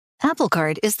Apple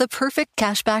Card is the perfect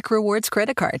cashback rewards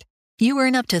credit card. You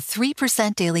earn up to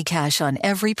 3% daily cash on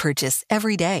every purchase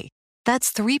every day.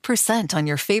 That's 3% on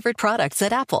your favorite products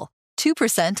at Apple,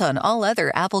 2% on all other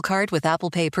Apple Card with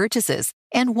Apple Pay purchases,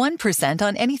 and 1%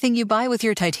 on anything you buy with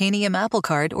your titanium Apple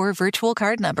Card or virtual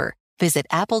card number. Visit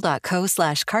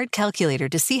apple.co/card calculator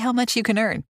to see how much you can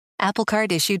earn. Apple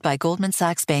Card issued by Goldman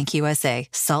Sachs Bank USA,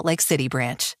 Salt Lake City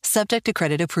branch. Subject to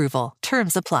credit approval.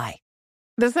 Terms apply.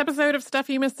 This episode of Stuff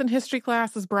You Missed in History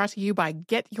Class is brought to you by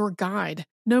Get Your Guide.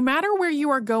 No matter where you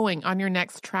are going on your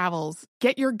next travels,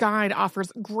 Get Your Guide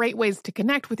offers great ways to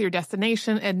connect with your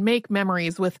destination and make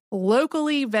memories with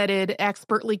locally vetted,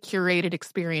 expertly curated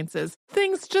experiences.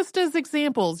 Things just as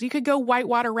examples. You could go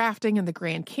whitewater rafting in the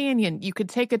Grand Canyon. You could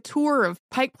take a tour of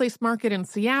Pike Place Market in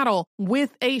Seattle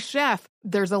with a chef.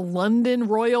 There's a London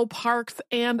Royal Parks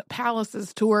and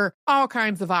Palaces tour. All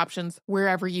kinds of options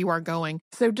wherever you are going.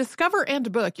 So discover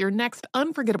and book your next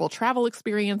unforgettable travel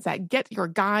experience at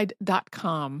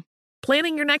getyourguide.com.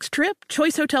 Planning your next trip?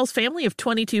 Choice Hotels' family of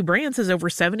 22 brands has over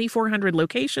 7,400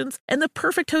 locations and the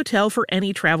perfect hotel for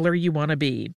any traveler you want to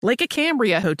be. Like a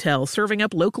Cambria Hotel, serving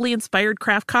up locally inspired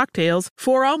craft cocktails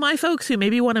for all my folks who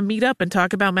maybe want to meet up and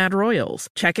talk about Mad Royals.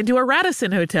 Check into a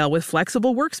Radisson Hotel with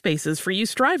flexible workspaces for you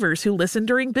strivers who listen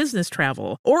during business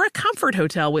travel. Or a Comfort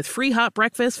Hotel with free hot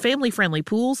breakfast, family-friendly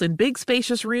pools, and big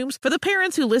spacious rooms for the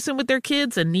parents who listen with their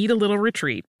kids and need a little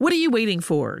retreat. What are you waiting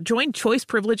for? Join Choice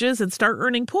Privileges and start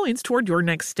earning points toward your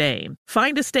next stay.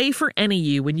 Find a stay for any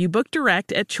you when you book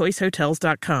direct at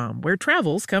choicehotels.com, where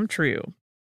travels come true.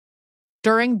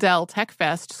 During Dell Tech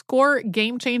Fest, score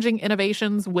game-changing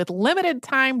innovations with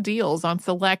limited-time deals on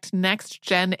select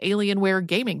next-gen Alienware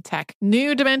gaming tech.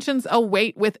 New dimensions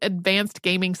await with advanced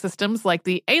gaming systems like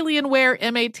the Alienware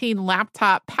M18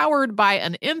 laptop powered by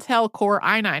an Intel Core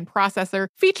i9 processor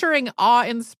featuring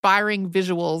awe-inspiring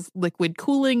visuals, liquid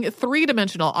cooling,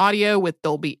 three-dimensional audio with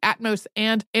Dolby Atmos,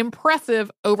 and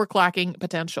impressive overclocking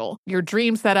potential. Your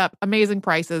dream setup, amazing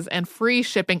prices, and free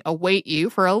shipping await you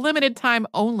for a limited time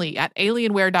only at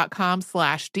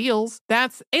Alienware.com/deals.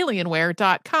 That's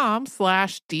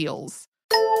Alienware.com/deals.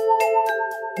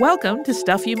 Welcome to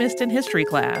Stuff You Missed in History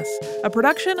Class, a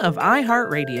production of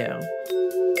iHeartRadio.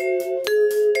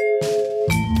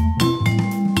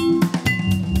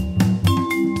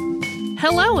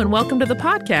 Hello and welcome to the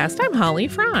podcast. I'm Holly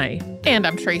Fry. And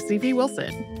I'm Tracy V.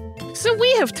 Wilson. So we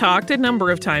have talked a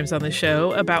number of times on the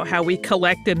show about how we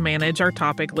collect and manage our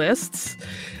topic lists.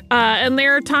 And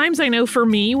there are times I know for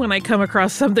me when I come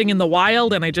across something in the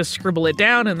wild and I just scribble it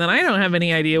down and then I don't have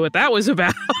any idea what that was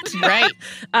about. Right.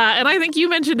 And I think you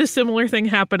mentioned a similar thing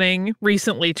happening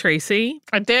recently, Tracy.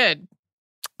 I did.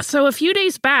 So a few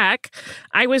days back,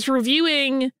 I was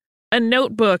reviewing a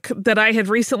notebook that I had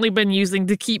recently been using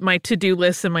to keep my to-do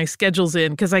lists and my schedules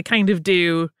in, because I kind of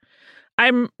do.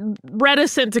 I'm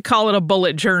reticent to call it a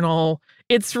bullet journal.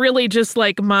 It's really just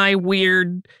like my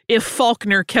weird, if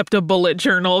Faulkner kept a bullet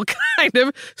journal kind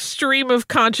of stream of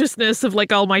consciousness of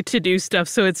like all my to-do stuff.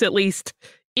 So it's at least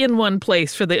in one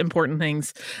place for the important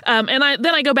things. And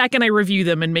then I go back and I review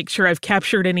them and make sure I've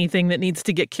captured anything that needs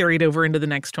to get carried over into the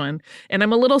next one. And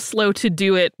I'm a little slow to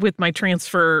do it with my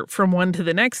transfer from one to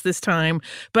the next this time.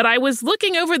 But I was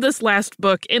looking over this last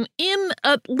book and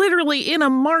literally in a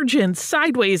margin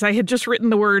sideways, I had just written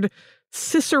the word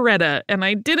Ciceretta, and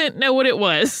I didn't know what it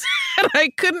was, and I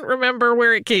couldn't remember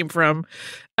where it came from.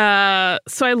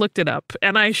 So I looked it up,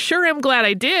 and I sure am glad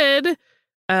I did,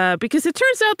 because it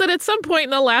turns out that at some point in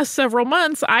the last several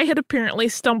months, I had apparently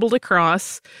stumbled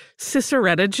across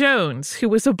Ciceretta Jones, who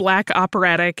was a Black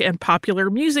operatic and popular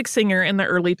music singer in the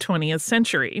early 20th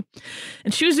century.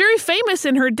 And she was very famous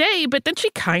in her day, but then she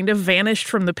kind of vanished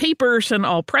from the papers and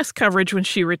all press coverage when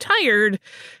she retired.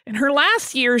 And her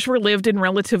last years were lived in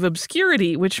relative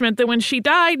obscurity, which meant that when she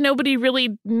died, nobody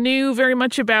really knew very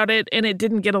much about it, and it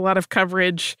didn't get a lot of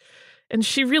coverage. And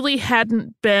she really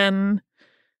hadn't been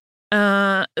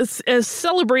as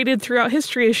celebrated throughout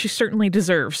history as she certainly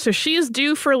deserves. So she is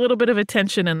due for a little bit of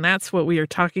attention, and that's what we are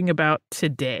talking about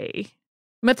today.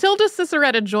 Matilda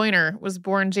Ciceretta Joyner was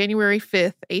born January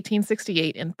 5th,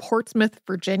 1868 in Portsmouth,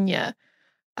 Virginia.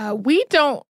 We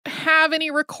don't have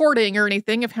any recording or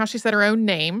anything of how she said her own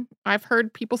name. I've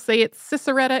heard people say it's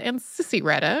Ciceretta and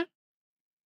Ciciretta.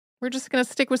 We're just going to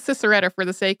stick with Ciceretta for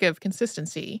the sake of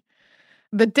consistency.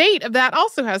 The date of that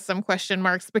also has some question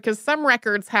marks because some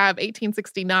records have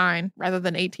 1869 rather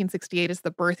than 1868 as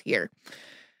the birth year.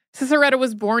 Ciceretta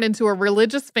was born into a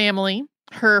religious family.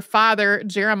 Her father,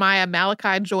 Jeremiah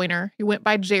Malachi Joyner, who went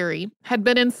by Jerry, had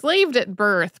been enslaved at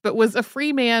birth but was a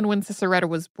free man when Ciceretta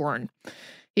was born.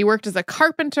 He worked as a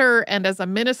carpenter and as a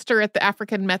minister at the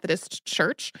African Methodist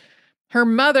Church. Her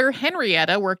mother,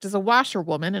 Henrietta, worked as a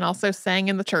washerwoman and also sang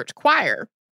in the church choir.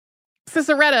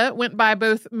 Ciceretta went by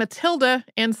both Matilda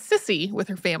and Sissy with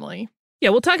her family. Yeah,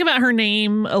 we'll talk about her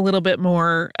name a little bit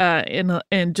more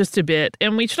in just a bit.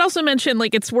 And we should also mention,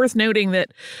 it's worth noting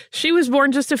that she was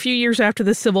born just a few years after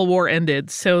the Civil War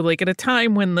ended. So, at a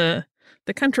time when the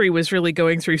country was really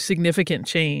going through significant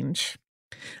change.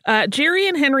 Jerry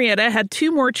and Henrietta had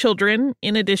 2 more children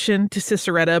in addition to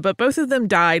Ciceretta, but both of them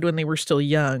died when they were still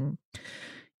young.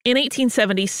 In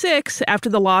 1876, after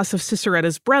the loss of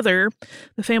Ciceretta's brother,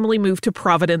 the family moved to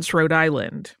Providence, Rhode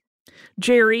Island.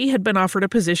 Jerry had been offered a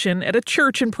position at a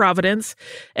church in Providence,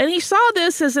 and he saw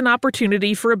this as an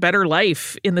opportunity for a better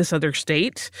life in this other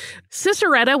state.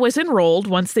 Ciceretta was enrolled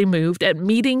once they moved at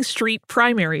Meeting Street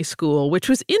Primary School, which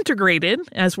was integrated,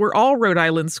 as were all Rhode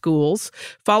Island schools,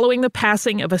 following the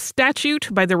passing of a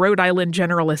statute by the Rhode Island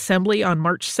General Assembly on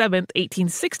March 7,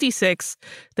 1866,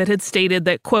 that had stated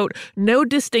that, quote, no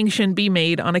distinction be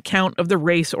made on account of the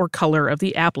race or color of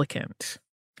the applicant.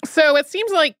 So it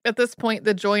seems like at this point,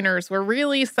 the Joiners were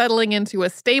really settling into a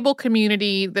stable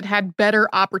community that had better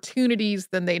opportunities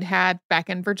than they'd had back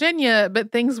in Virginia,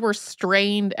 but things were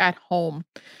strained at home.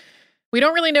 We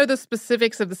don't really know the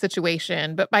specifics of the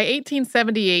situation, but by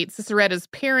 1878, Ciceretta's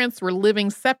parents were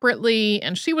living separately,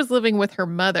 and she was living with her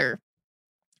mother.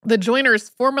 The Joiners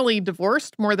formally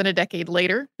divorced more than a decade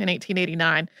later, in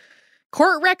 1889.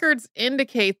 Court records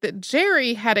indicate that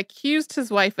Jerry had accused his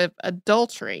wife of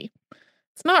adultery.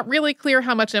 It's not really clear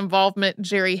how much involvement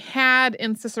Jerry had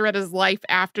in Ciceretta's life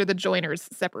after the Joiners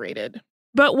separated.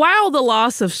 But while the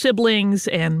loss of siblings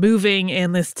and moving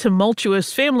and this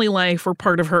tumultuous family life were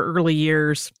part of her early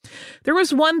years, there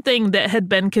was one thing that had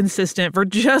been consistent for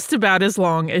just about as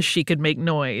long as she could make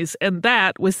noise, and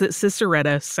that was that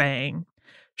Ciceretta sang.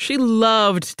 She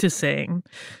loved to sing.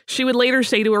 She would later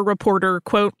say to a reporter,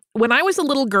 quote, when I was a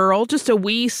little girl, just a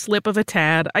wee slip of a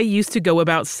tad, I used to go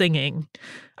about singing.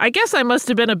 I guess I must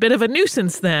have been a bit of a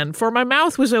nuisance then, for my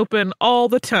mouth was open all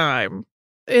the time.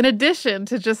 In addition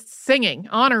to just singing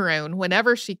on her own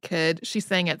whenever she could, she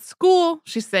sang at school,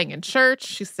 she sang in church,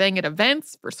 she sang at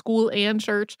events for school and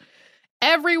church.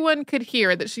 Everyone could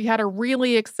hear that she had a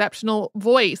really exceptional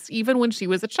voice, even when she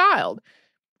was a child.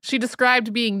 She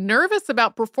described being nervous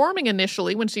about performing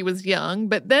initially when she was young,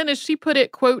 but then, as she put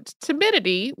it, quote,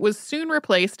 timidity was soon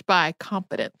replaced by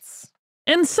confidence.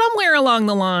 And somewhere along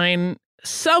the line,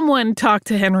 someone talked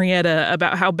to Henrietta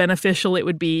about how beneficial it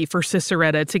would be for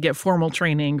Ciceretta to get formal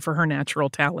training for her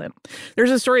natural talent. There's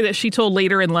a story that she told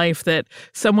later in life that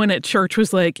someone at church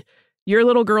was like, your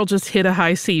little girl just hit a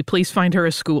high C. Please find her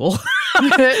a school.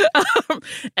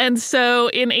 And so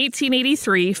in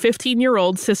 1883,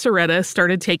 15-year-old Ciceretta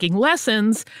started taking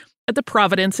lessons at the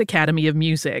Providence Academy of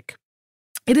Music.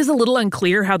 It is a little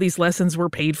unclear how these lessons were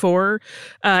paid for.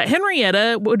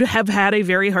 Henrietta would have had a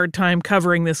very hard time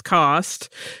covering this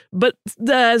cost, but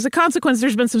as a consequence,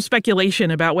 there's been some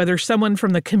speculation about whether someone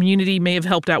from the community may have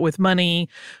helped out with money,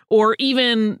 or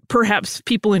even perhaps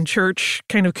people in church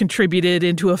kind of contributed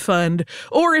into a fund,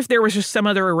 or if there was just some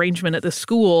other arrangement at the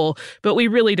school, but we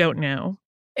really don't know.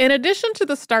 In addition to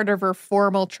the start of her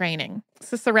formal training,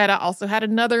 Ciceretta also had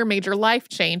another major life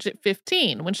change at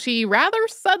 15 when she rather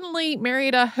suddenly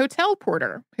married a hotel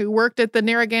porter who worked at the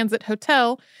Narragansett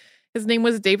Hotel. His name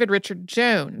was David Richard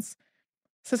Jones.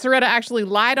 Ciceretta actually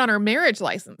lied on her marriage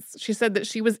license. She said that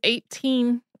she was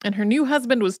 18 and her new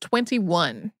husband was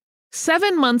 21.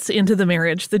 7 months into the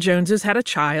marriage, the Joneses had a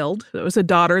child. It was a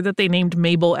daughter that they named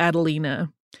Mabel Adelina.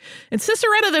 And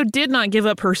Ciceretta, though, did not give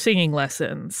up her singing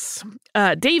lessons.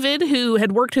 David, who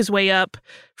had worked his way up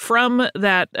from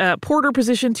that porter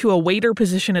position to a waiter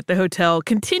position at the hotel,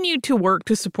 continued to work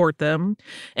to support them.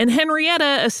 And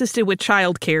Henrietta assisted with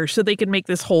childcare so they could make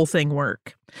this whole thing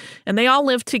work. And they all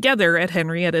lived together at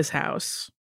Henrietta's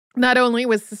house. Not only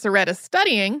was Ciceretta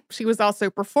studying, she was also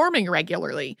performing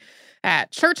regularly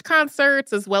at church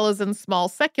concerts as well as in small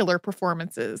secular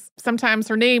performances. Sometimes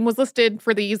her name was listed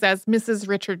for these as Mrs.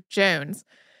 Richard Jones.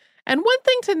 And one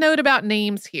thing to note about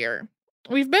names here,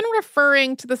 we've been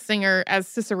referring to the singer as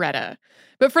Ciceretta,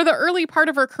 but for the early part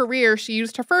of her career, she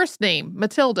used her first name,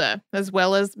 Matilda, as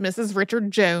well as Mrs.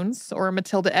 Richard Jones or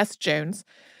Matilda S. Jones.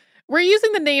 We're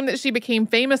using the name that she became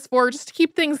famous for just to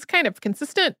keep things kind of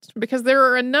consistent because there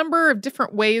are a number of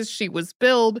different ways she was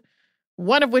billed,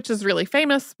 one of which is really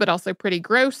famous, but also pretty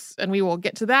gross, and we will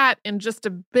get to that in just a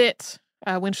bit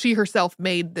when she herself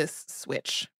made this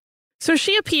switch. So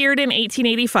she appeared in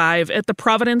 1885 at the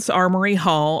Providence Armory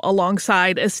Hall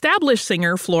alongside established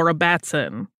singer Flora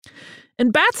Batson.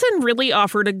 And Batson really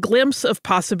offered a glimpse of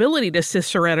possibility to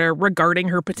Ciceretta regarding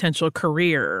her potential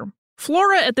career.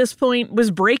 Flora, at this point, was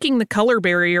breaking the color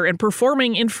barrier and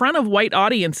performing in front of white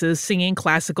audiences singing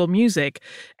classical music,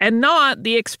 and not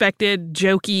the expected,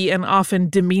 jokey, and often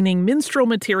demeaning minstrel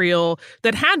material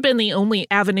that had been the only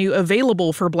avenue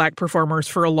available for Black performers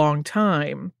for a long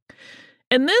time.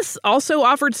 And this also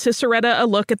offered Ciceretta a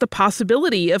look at the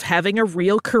possibility of having a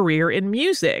real career in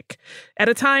music, at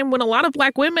a time when a lot of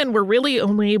Black women were really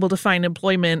only able to find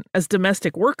employment as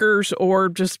domestic workers or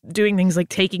just doing things like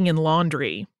taking in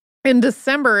laundry. In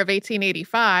December of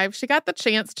 1885, she got the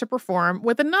chance to perform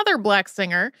with another Black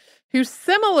singer who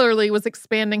similarly was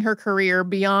expanding her career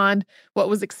beyond what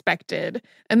was expected,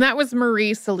 and that was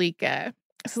Marie Salika.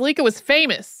 Salika was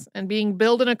famous, and being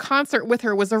billed in a concert with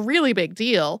her was a really big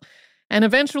deal. And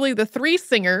eventually the three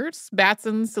singers,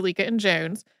 Batson, Salika, and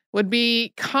Jones, would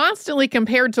be constantly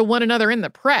compared to one another in the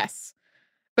press.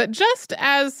 But just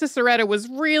as Ciceretta was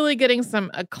really getting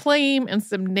some acclaim and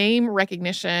some name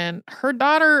recognition, her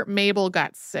daughter Mabel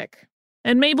got sick.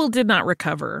 And Mabel did not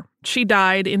recover. She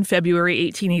died in February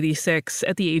 1886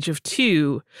 at the age of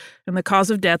 2, and the cause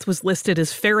of death was listed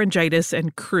as pharyngitis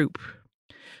and croup.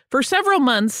 For several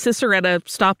months, Ciceretta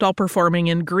stopped all performing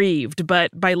and grieved,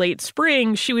 but by late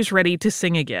spring, she was ready to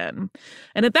sing again.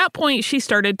 And at that point, she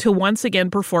started to once again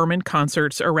perform in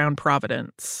concerts around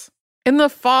Providence. In the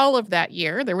fall of that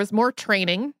year, there was more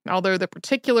training, although the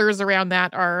particulars around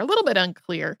that are a little bit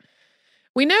unclear.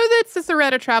 We know that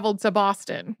Ciceretta traveled to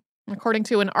Boston. According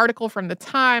to an article from the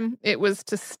Time, it was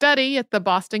to study at the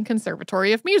Boston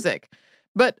Conservatory of Music.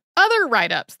 But other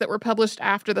write-ups that were published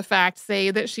after the fact say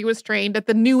that she was trained at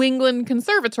the New England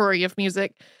Conservatory of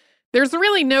Music. There's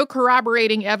really no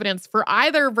corroborating evidence for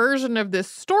either version of this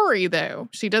story, though.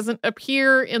 She doesn't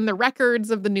appear in the records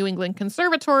of the New England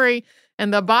Conservatory,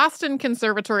 and the Boston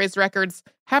Conservatory's records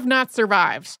have not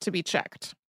survived to be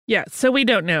checked. Yeah, so we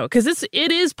don't know, because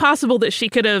it is possible that she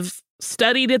could have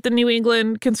studied at the New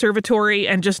England Conservatory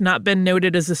and just not been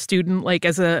noted as a student, like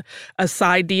as a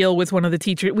side deal with one of the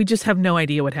teachers. We just have no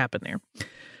idea what happened there.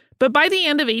 But by the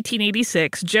end of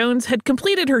 1886, Jones had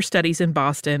completed her studies in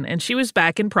Boston, and she was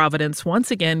back in Providence once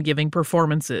again giving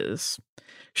performances.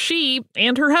 She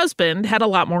and her husband had a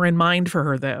lot more in mind for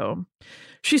her, though.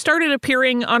 She started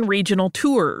appearing on regional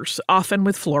tours, often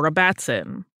with Flora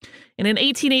Batson. And in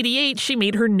 1888, she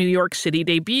made her New York City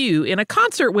debut in a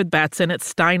concert with Batson at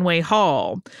Steinway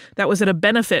Hall. That was at a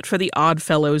benefit for the Odd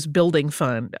Fellows Building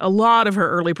Fund. A lot of her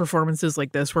early performances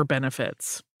like this were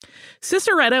benefits.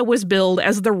 Ciceretta was billed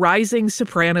as the rising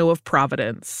soprano of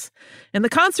Providence. And the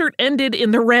concert ended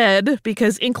in the red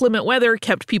because inclement weather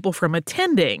kept people from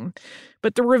attending.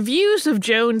 But the reviews of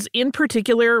Jones in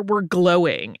particular were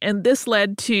glowing, and this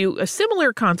led to a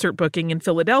similar concert booking in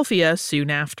Philadelphia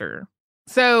soon after.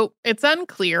 So it's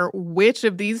unclear which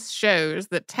of these shows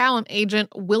that talent agent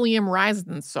William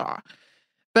Risden saw.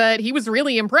 But he was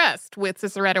really impressed with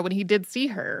Ciceretta when he did see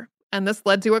her. And this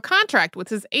led to a contract with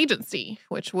his agency,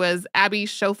 which was Abbey,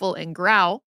 Schoeffel, and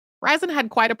Grau. Risden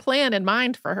had quite a plan in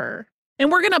mind for her. And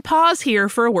we're going to pause here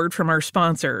for a word from our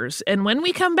sponsors. And when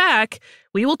we come back,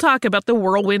 we will talk about the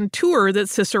whirlwind tour that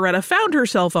Ciceretta found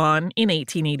herself on in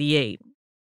 1888.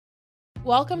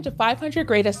 Welcome to 500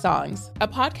 Greatest Songs, a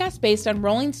podcast based on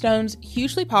Rolling Stone's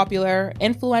hugely popular,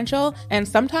 influential, and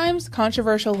sometimes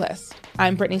controversial list.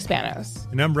 I'm Brittany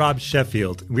Spanos. And I'm Rob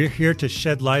Sheffield. We're here to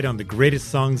shed light on the greatest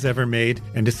songs ever made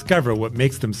and discover what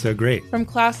makes them so great. From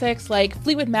classics like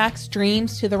Fleetwood Mac's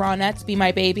Dreams to the Ronettes' Be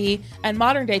My Baby, and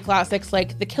modern-day classics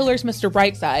like The Killers' Mr.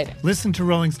 Brightside. Listen to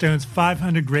Rolling Stone's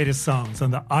 500 Greatest Songs on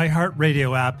the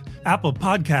iHeartRadio app, Apple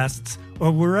Podcasts,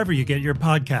 or wherever you get your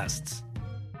podcasts.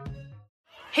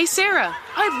 Hey Sarah,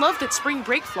 I love that spring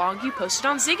break vlog you posted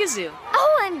on Zigazoo.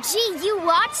 OMG, you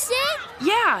watched it?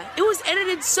 Yeah, it was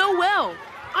edited so well.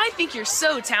 I think you're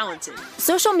so talented.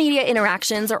 Social media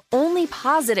interactions are only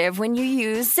positive when you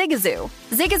use Zigazoo.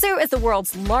 Zigazoo is the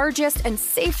world's largest and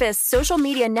safest social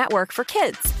media network for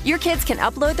kids. Your kids can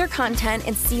upload their content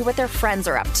and see what their friends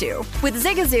are up to. With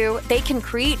Zigazoo, they can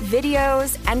create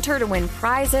videos, enter to win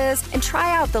prizes, and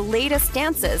try out the latest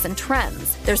dances and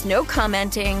trends. There's no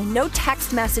commenting, no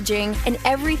text messaging, and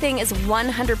everything is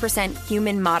 100%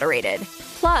 human moderated.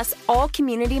 Plus, all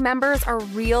community members are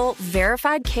real,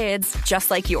 verified kids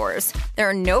just like yours. There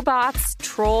are no bots,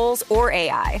 trolls, or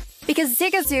AI. Because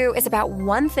Zigazoo is about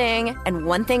one thing and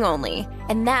one thing only,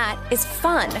 and that is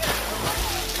fun.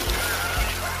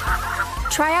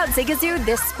 Try out Zigazoo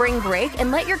this spring break and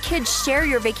let your kids share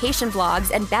your vacation vlogs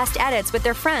and best edits with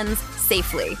their friends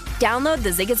safely. Download the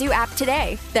Zigazoo app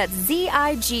today. That's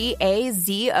Zigazoo.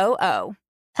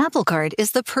 Apple Card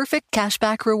is the perfect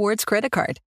cashback rewards credit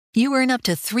card. You earn up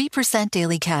to 3%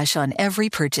 daily cash on every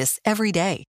purchase every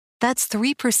day. That's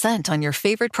 3% on your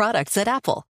favorite products at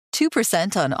Apple,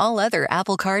 2% on all other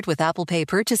Apple Card with Apple Pay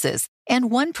purchases, and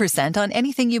 1% on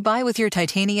anything you buy with your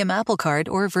titanium Apple Card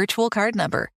or virtual card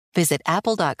number. Visit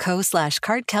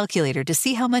apple.co/card calculator to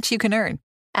see how much you can earn.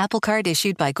 Apple Card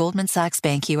issued by Goldman Sachs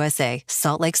Bank USA,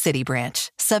 Salt Lake City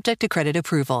branch. Subject to credit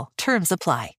approval. Terms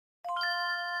apply.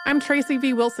 I'm Tracy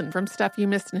V. Wilson from Stuff You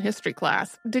Missed in History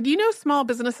Class. Did you know small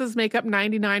businesses make up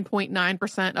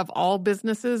 99.9% of all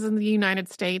businesses in the United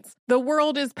States? The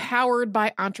world is powered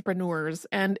by entrepreneurs,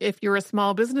 and if you're a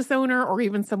small business owner or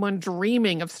even someone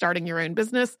dreaming of starting your own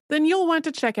business, then you'll want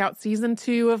to check out Season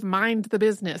 2 of Mind the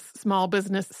Business, small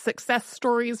business success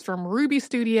stories from Ruby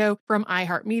Studio, from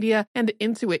iHeartMedia, and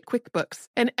Intuit QuickBooks.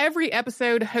 And every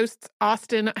episode, hosts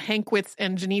Austin Hankwitz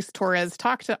and Janice Torres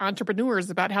talk to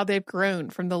entrepreneurs about how they've grown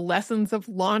from the lessons of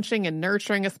launching and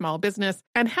nurturing a small business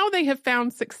and how they have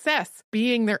found success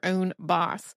being their own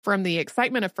boss. From the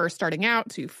excitement of first starting out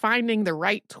to finding the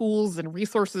right tools and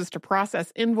resources to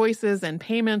process invoices and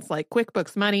payments like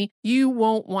QuickBooks Money, you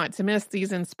won't want to miss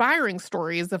these inspiring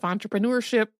stories of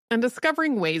entrepreneurship and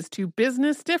discovering ways to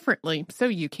business differently so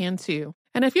you can too.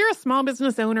 And if you're a small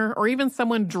business owner or even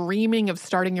someone dreaming of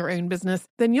starting your own business,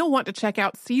 then you'll want to check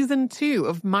out Season 2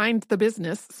 of Mind the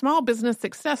Business, small business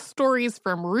success stories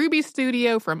from Ruby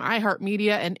Studio, from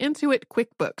iHeartMedia, and Intuit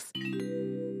QuickBooks.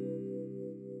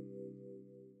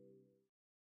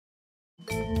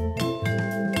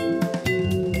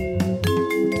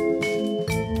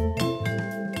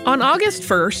 On August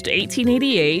 1st,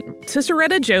 1888,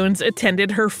 Ciceretta Jones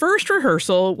attended her first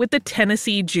rehearsal with the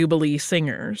Tennessee Jubilee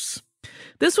Singers.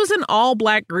 This was an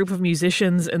all-black group of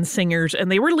musicians and singers,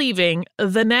 and they were leaving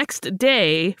the next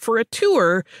day for a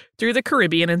tour through the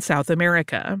Caribbean and South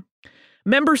America.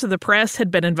 Members of the press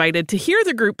had been invited to hear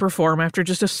the group perform after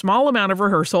just a small amount of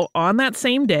rehearsal on that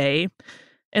same day,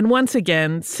 and once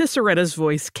again, Ciceretta's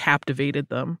voice captivated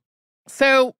them.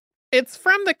 So it's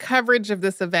from the coverage of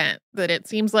this event that it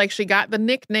seems like she got the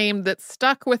nickname that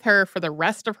stuck with her for the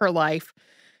rest of her life.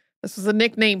 This was a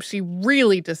nickname she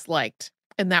really disliked,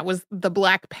 and that was the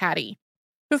Black Patti.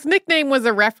 This nickname was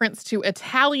a reference to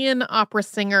Italian opera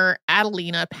singer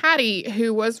Adelina Patti,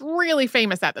 who was really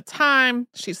famous at the time.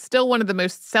 She's still one of the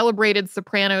most celebrated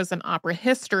sopranos in opera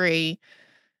history.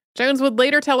 Jones would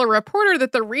later tell a reporter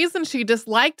that the reason she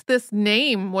disliked this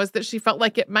name was that she felt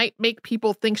like it might make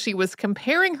people think she was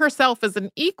comparing herself as an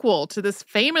equal to this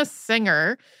famous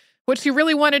singer. What she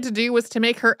really wanted to do was to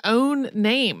make her own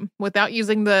name without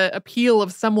using the appeal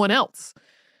of someone else.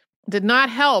 It did not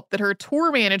help that her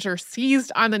tour manager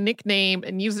seized on the nickname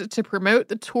and used it to promote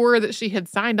the tour that she had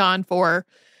signed on for.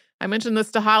 I mentioned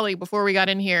this to Holly before we got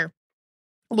in here.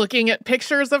 Looking at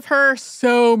pictures of her,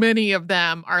 so many of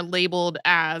them are labeled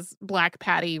as Black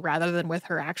Patti rather than with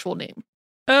her actual name.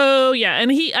 Oh, yeah.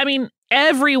 And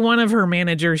every one of her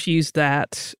managers used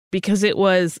that because it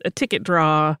was a ticket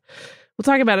draw. We'll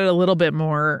talk about it a little bit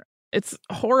more. It's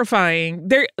horrifying.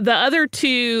 The other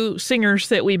two singers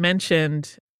that we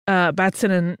mentioned,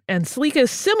 Batson and Salika,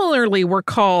 similarly were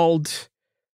called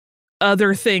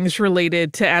other things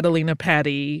related to Adelina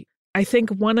Patti. I think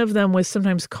one of them was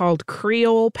sometimes called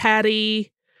Creole Patti,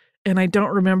 and I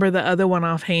don't remember the other one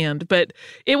offhand, but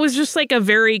it was just like a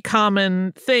very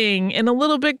common thing and a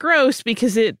little bit gross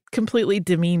because it completely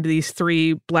demeaned these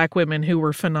three Black women who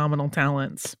were phenomenal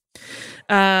talents.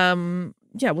 We'll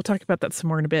talk about that some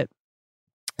more in a bit.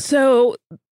 So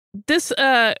this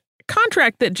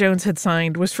contract that Jones had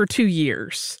signed was for 2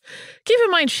 years. Keep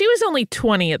in mind, she was only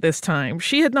 20 at this time.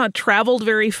 She had not traveled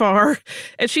very far,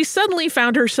 and she suddenly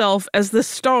found herself as the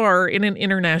star in an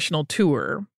international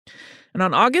tour. And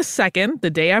on August 2nd, the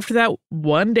day after that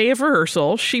one day of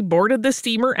rehearsal, she boarded the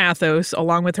steamer Athos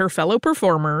along with her fellow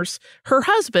performers, her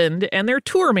husband, and their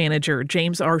tour manager,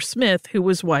 James R. Smith, who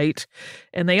was white,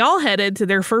 and they all headed to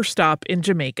their first stop in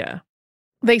Jamaica.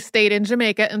 They stayed in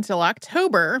Jamaica until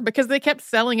October because they kept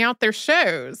selling out their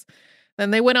shows. Then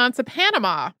they went on to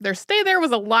Panama. Their stay there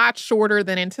was a lot shorter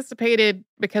than anticipated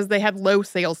because they had low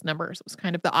sales numbers. It was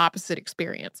kind of the opposite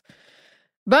experience.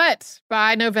 But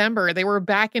by November, they were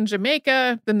back in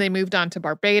Jamaica. Then they moved on to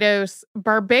Barbados.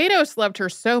 Barbados loved her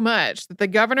so much that the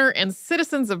governor and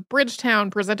citizens of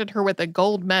Bridgetown presented her with a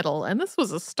gold medal, and this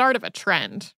was the start of a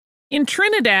trend. In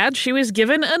Trinidad, she was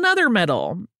given another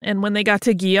medal. And when they got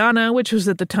to Guyana, which was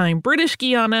at the time British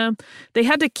Guiana, they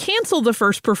had to cancel the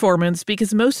first performance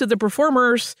because most of the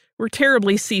performers were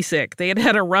terribly seasick. They had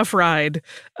had a rough ride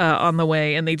on the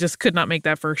way, and they just could not make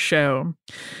that first show.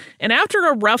 And after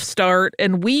a rough start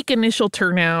and weak initial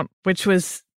turnout, which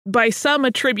was by some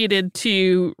attributed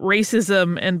to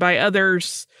racism and by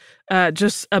others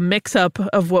just a mix-up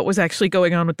of what was actually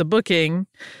going on with the booking,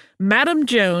 Madam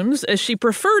Jones, as she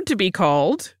preferred to be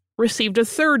called, received a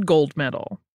third gold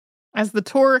medal. As the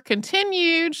tour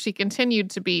continued, she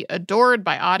continued to be adored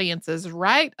by audiences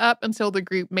right up until the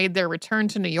group made their return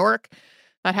to New York.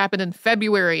 That happened in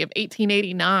February of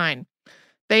 1889.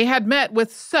 They had met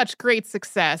with such great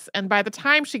success, and by the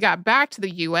time she got back to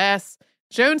the U.S.,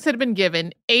 Jones had been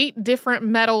given 8 different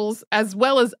medals as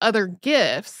well as other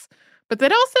gifts, but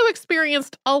they'd also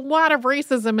experienced a lot of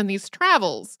racism in these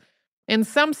travels. In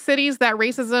some cities, that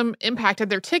racism impacted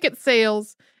their ticket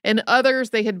sales. In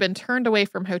others, they had been turned away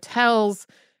from hotels.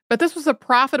 But this was a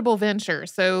profitable venture,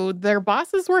 so their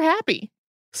bosses were happy.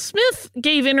 Smith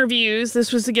gave interviews,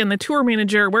 this was again the tour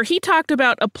manager, where he talked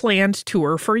about a planned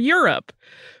tour for Europe.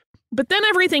 But then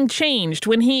everything changed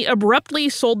when he abruptly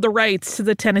sold the rights to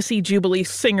the Tennessee Jubilee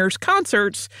Singers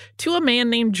concerts to a man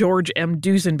named George M.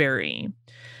 Duesenberry.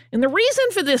 And the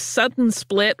reason for this sudden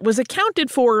split was accounted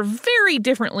for very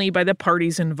differently by the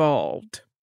parties involved.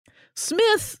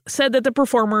 Smith said that the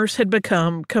performers had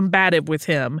become combative with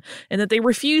him and that they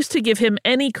refused to give him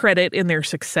any credit in their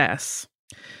success.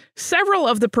 Several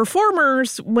of the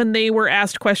performers, when they were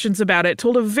asked questions about it,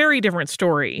 told a very different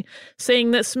story,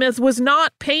 saying that Smith was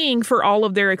not paying for all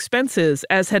of their expenses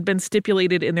as had been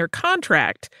stipulated in their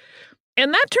contract.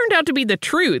 And that turned out to be the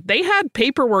truth. They had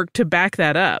paperwork to back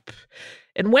that up.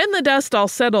 And when the dust all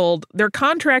settled, their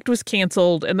contract was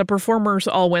canceled and the performers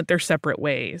all went their separate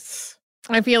ways.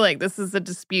 I feel like this is a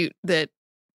dispute that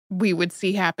we would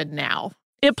see happen now.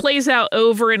 It plays out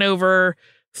over and over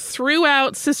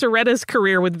throughout Ciceretta's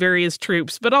career with various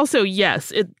troops, but also,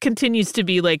 yes, it continues to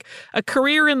be like a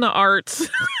career in the arts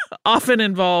often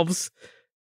involves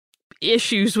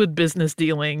issues with business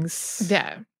dealings.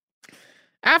 Yeah.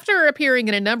 After appearing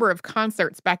in a number of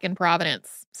concerts back in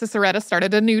Providence, Ciceretta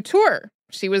started a new tour.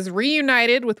 She was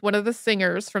reunited with one of the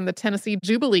singers from the Tennessee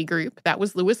Jubilee group. That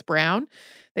was Lewis Brown.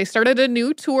 They started a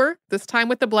new tour, this time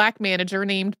with a black manager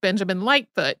named Benjamin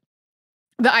Lightfoot.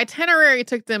 The itinerary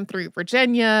took them through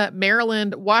Virginia,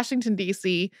 Maryland, Washington,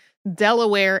 D.C.,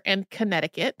 Delaware, and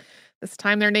Connecticut. This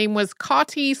time their name was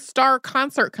Cauty Star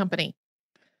Concert Company.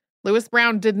 Lewis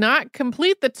Brown did not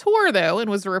complete the tour, though, and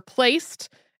was replaced,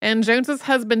 and Jones's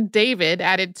husband, David,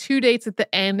 added 2 dates at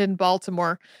the end in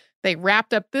Baltimore. They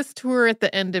wrapped up this tour at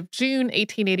the end of June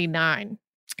 1889.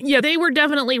 Yeah, they were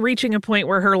definitely reaching a point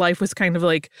where her life was kind of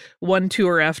like one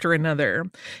tour after another.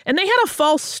 And they had a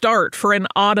false start for an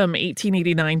autumn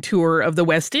 1889 tour of the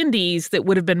West Indies that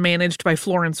would have been managed by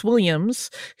Florence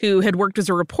Williams, who had worked as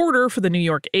a reporter for the New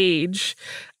York Age.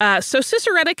 So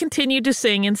Ciceretta continued to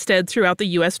sing instead throughout the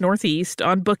U.S. Northeast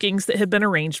on bookings that had been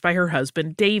arranged by her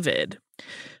husband, David.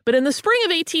 But in the spring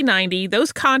of 1890,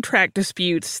 those contract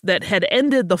disputes that had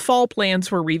ended the fall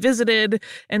plans were revisited,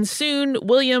 and soon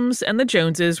Williams and the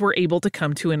Joneses were able to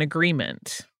come to an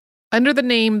agreement. Under the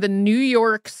name the New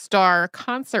York Star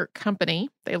Concert Company,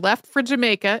 they left for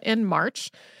Jamaica in March,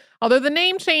 although the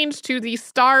name changed to the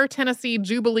Star Tennessee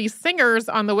Jubilee Singers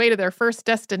on the way to their first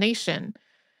destination.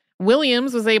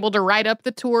 Williams was able to write up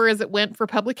the tour as it went for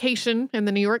publication in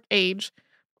the New York Age.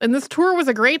 And this tour was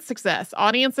a great success.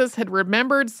 Audiences had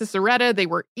remembered Ciceretta. They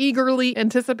were eagerly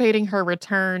anticipating her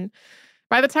return.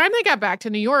 By the time they got back to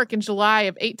New York in July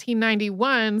of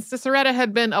 1891, Ciceretta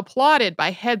had been applauded by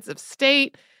heads of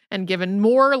state and given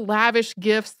more lavish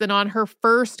gifts than on her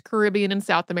first Caribbean and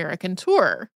South American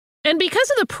tour. And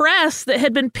because of the press that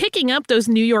had been picking up those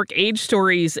New York Age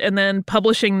stories and then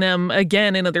publishing them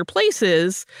again in other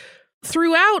places,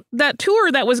 throughout that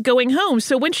tour that was going home.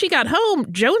 So when she got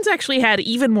home, Jones actually had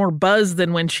even more buzz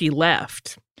than when she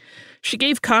left. She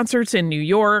gave concerts in New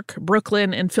York,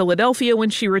 Brooklyn, and Philadelphia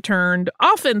when she returned,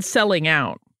 often selling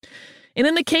out. And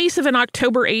in the case of an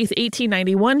October 8th,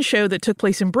 1891 show that took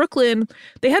place in Brooklyn,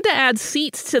 they had to add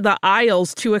seats to the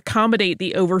aisles to accommodate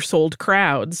the oversold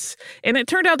crowds. And it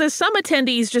turned out that some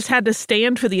attendees just had to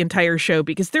stand for the entire show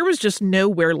because there was just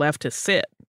nowhere left to sit.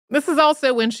 This is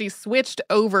also when she switched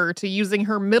over to using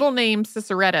her middle name,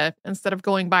 Ciceretta, instead of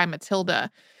going by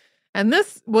Matilda. And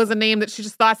this was a name that she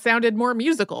just thought sounded more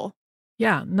musical.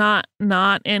 Yeah,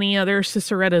 not any other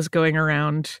Cicerettas going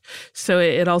around. So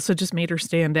it also just made her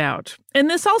stand out. And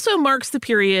this also marks the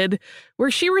period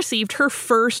where she received her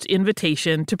first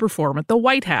invitation to perform at the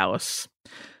White House.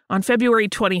 On February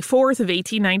 24th of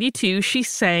 1892, she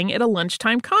sang at a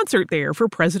lunchtime concert there for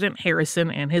President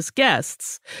Harrison and his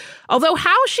guests. Although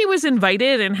how she was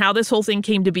invited and how this whole thing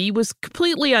came to be was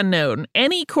completely unknown.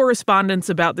 Any correspondence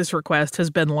about this request has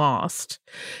been lost.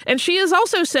 And she is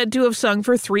also said to have sung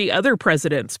for 3 other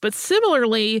presidents, but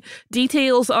similarly,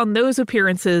 details on those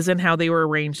appearances and how they were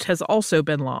arranged has also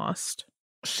been lost.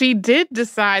 She did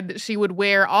decide that she would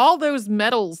wear all those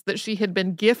medals that she had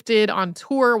been gifted on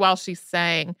tour while she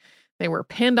sang. They were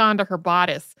pinned onto her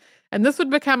bodice. And this would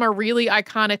become a really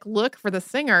iconic look for the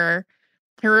singer.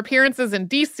 Her appearances in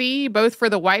D.C., both for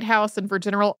the White House and for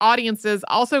general audiences,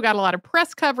 also got a lot of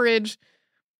press coverage.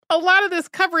 A lot of this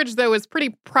coverage, though, is pretty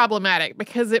problematic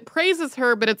because it praises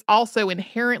her, but it's also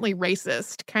inherently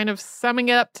racist, kind of summing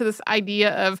it up to this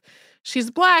idea of she's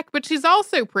Black, but she's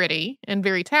also pretty and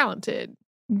very talented.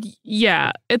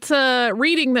 Yeah, it's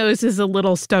reading those is a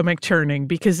little stomach churning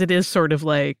because it is sort of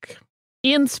like,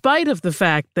 in spite of the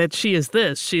fact that she is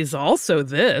this, she's also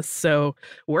this, so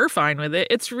we're fine with it.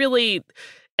 It's really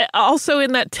also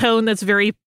in that tone that's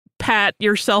very pat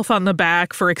yourself on the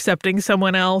back for accepting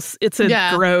someone else. It's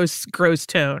a gross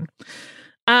tone.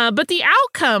 But the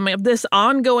outcome of this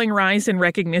ongoing rise in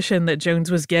recognition that Jones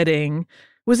was getting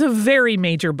was a very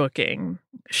major booking.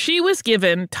 She was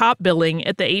given top billing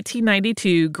at the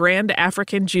 1892 Grand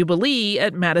African Jubilee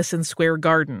at Madison Square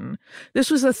Garden. This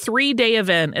was a 3-day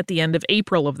event at the end of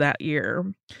April of that year.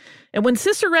 And when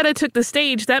Ciceretta took the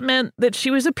stage, that meant that she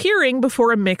was appearing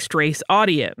before a mixed-race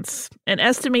audience. An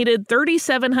estimated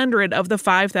 3,700 of the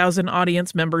 5,000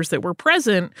 audience members that were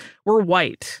present were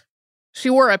white.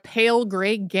 She wore a pale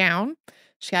gray gown.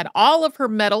 She had all of her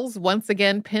medals once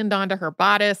again pinned onto her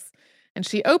bodice. And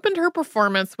she opened her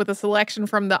performance with a selection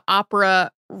from the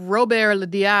opera Robert le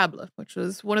Diable, which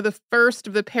was one of the first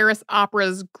of the Paris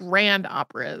Opera's grand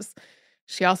operas.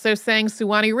 She also sang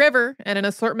Suwannee River and an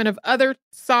assortment of other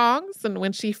songs, and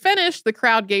when she finished, the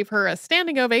crowd gave her a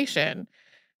standing ovation.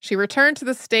 She returned to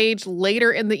the stage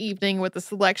later in the evening with a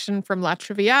selection from La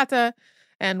Traviata,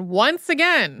 and once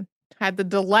again had the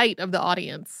delight of the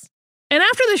audience. And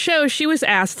after the show, she was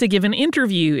asked to give an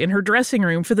interview in her dressing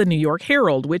room for the New York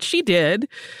Herald, which she did.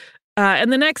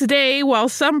 And the next day, while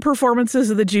some performances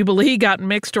of the Jubilee got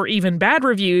mixed or even bad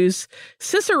reviews,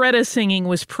 Ciceretta's singing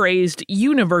was praised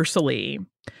universally.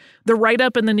 The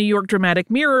write-up in the New York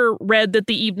Dramatic Mirror read that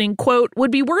the evening, quote,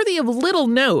 would be worthy of little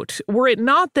note were it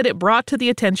not that it brought to the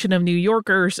attention of New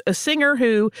Yorkers a singer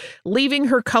who, leaving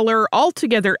her color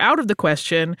altogether out of the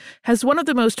question, has one of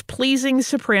the most pleasing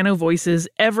soprano voices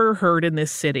ever heard in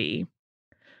this city.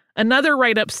 Another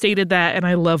write-up stated that, and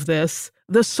I love this,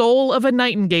 the soul of a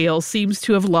nightingale seems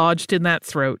to have lodged in that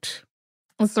throat.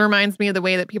 This reminds me of the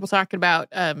way that people talk about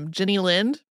Jenny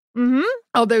Lind. Mm-hmm.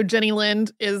 Although Jenny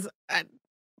Lind is a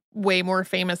way more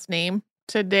famous name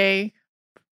today,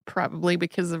 probably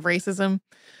because of racism.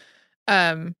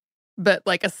 But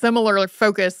like a similar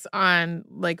focus on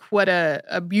like what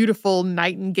a beautiful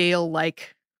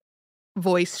nightingale-like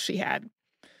voice she had.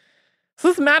 So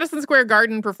this Madison Square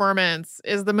Garden performance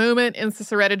is the moment in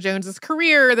Ciceretta Jones's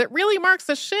career that really marks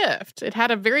a shift. It had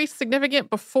a very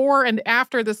significant before and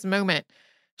after this moment.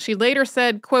 She later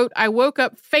said, quote, I woke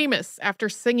up famous after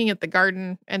singing at the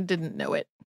Garden and didn't know it.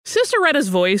 Ciceretta's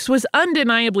voice was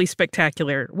undeniably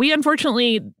spectacular. We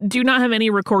unfortunately do not have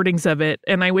any recordings of it,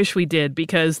 and I wish we did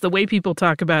because the way people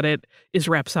talk about it is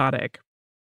rhapsodic.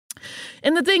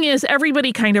 And the thing is,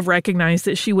 everybody kind of recognized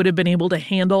that she would have been able to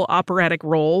handle operatic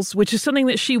roles, which is something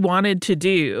that she wanted to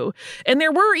do. And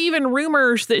there were even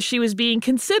rumors that she was being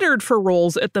considered for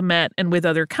roles at the Met and with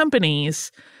other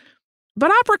companies. But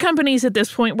opera companies at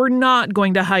this point were not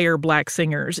going to hire Black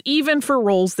singers, even for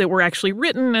roles that were actually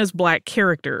written as Black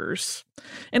characters.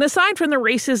 And aside from the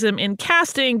racism in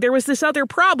casting, there was this other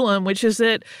problem, which is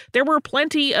that there were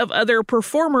plenty of other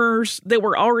performers that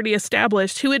were already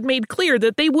established who had made clear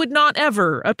that they would not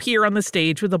ever appear on the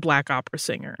stage with a Black opera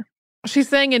singer. She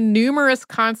sang in numerous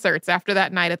concerts after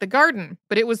that night at the Garden,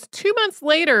 but it was 2 months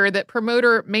later that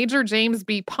promoter Major James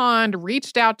B. Pond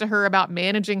reached out to her about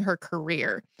managing her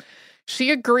career.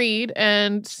 She agreed,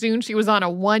 and soon she was on a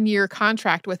 1-year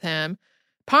contract with him.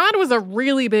 Pond was a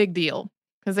really big deal.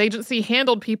 His agency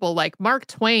handled people like Mark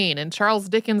Twain and Charles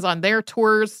Dickens on their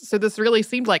tours, so this really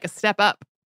seemed like a step up.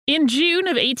 In June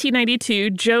of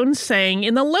 1892, Jones sang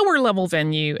in the lower-level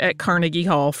venue at Carnegie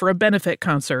Hall for a benefit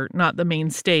concert, not the main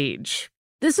stage.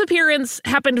 This appearance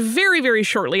happened very, very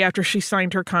shortly after she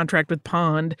signed her contract with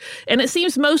Pond, and it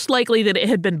seems most likely that it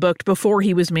had been booked before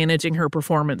he was managing her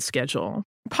performance schedule.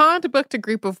 Pond booked a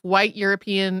group of white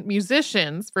European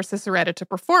musicians for Ciceretta to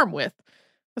perform with.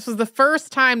 This was the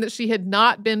first time that she had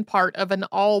not been part of an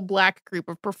all-Black group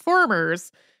of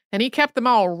performers, and he kept them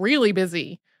all really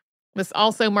busy. This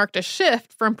also marked a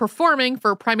shift from performing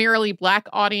for primarily Black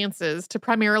audiences to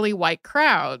primarily white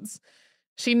crowds.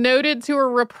 She noted to a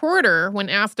reporter when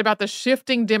asked about the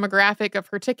shifting demographic of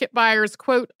her ticket buyers,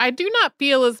 quote, I do not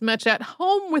feel as much at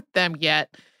home with them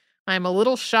yet. I'm a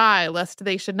little shy lest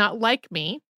they should not like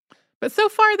me, but so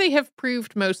far they have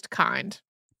proved most kind.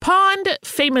 Pond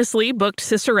famously booked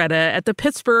Ciceretta at the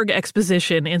Pittsburgh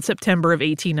Exposition in September of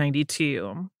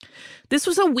 1892. This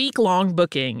was a week-long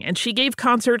booking, and she gave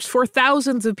concerts for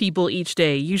thousands of people each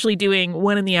day, usually doing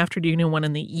one in the afternoon and one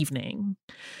in the evening.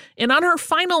 And on her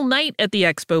final night at the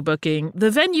Expo booking,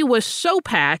 the venue was so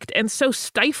packed and so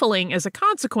stifling as a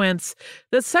consequence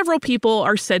that several people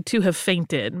are said to have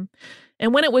fainted.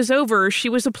 And when it was over, she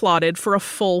was applauded for a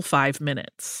full 5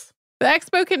 minutes. The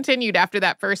Expo continued after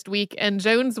that first week, and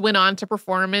Jones went on to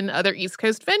perform in other East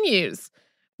Coast venues.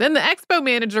 Then the Expo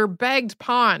manager begged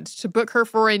Pond to book her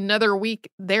for another week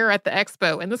there at the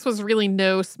Expo, and this was really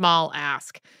no small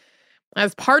ask.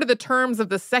 As part of the terms of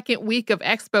the second week of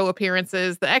Expo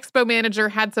appearances, the Expo manager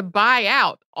had to buy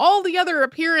out all the other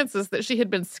appearances that she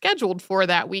had been scheduled for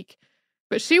that week.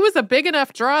 But she was a big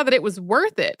enough draw that it was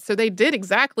worth it, so they did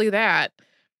exactly that.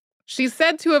 She's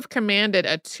said to have commanded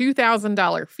a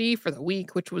 $2,000 fee for the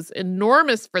week, which was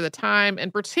enormous for the time,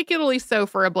 and particularly so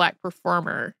for a Black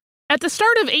performer. At the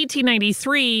start of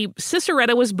 1893,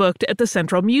 Ciceretta was booked at the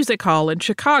Central Music Hall in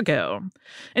Chicago,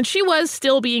 and she was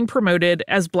still being promoted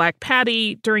as Black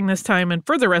Patty during this time and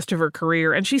for the rest of her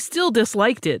career, and she still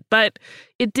disliked it, but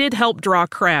it did help draw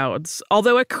crowds,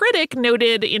 although a critic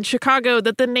noted in Chicago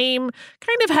that the name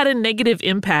kind of had a negative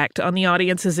impact on the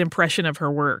audience's impression of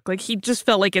her work. Like, he just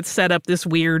felt like it set up this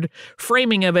weird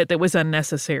framing of it that was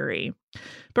unnecessary.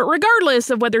 But regardless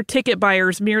of whether ticket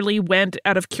buyers merely went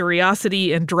out of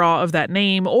curiosity and draw of that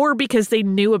name, or because they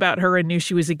knew about her and knew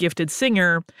she was a gifted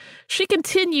singer, she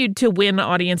continued to win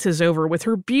audiences over with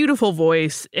her beautiful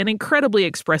voice and incredibly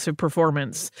expressive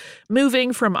performance,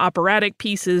 moving from operatic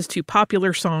pieces to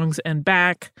popular songs and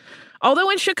back. Although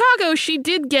in Chicago, she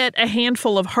did get a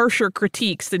handful of harsher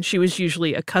critiques than she was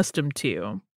usually accustomed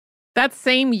to. That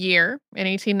same year, in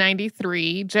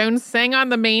 1893, Jones sang on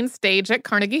the main stage at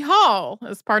Carnegie Hall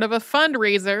as part of a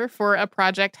fundraiser for a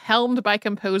project helmed by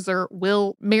composer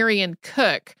Will Marion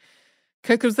Cook.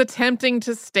 Cook was attempting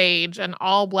to stage an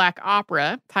all-Black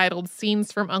opera titled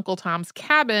Scenes from Uncle Tom's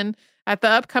Cabin at the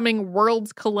upcoming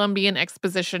World's Columbian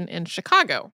Exposition in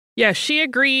Chicago. Yeah, she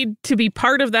agreed to be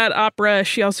part of that opera.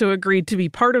 She also agreed to be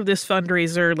part of this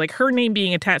fundraiser. Like, her name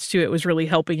being attached to it was really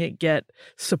helping it get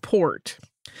support.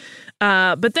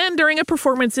 But then during a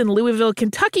performance in Louisville,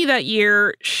 Kentucky that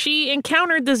year, she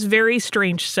encountered this very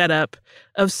strange setup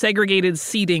of segregated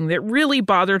seating that really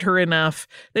bothered her enough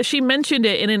that she mentioned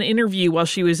it in an interview while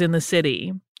she was in the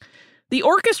city. The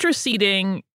orchestra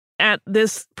seating at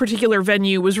this particular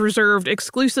venue was reserved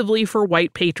exclusively for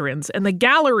white patrons, and the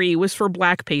gallery was for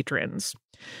Black patrons.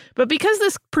 But because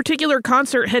this particular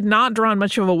concert had not drawn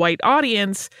much of a white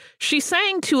audience, she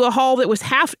sang to a hall that was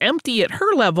half empty at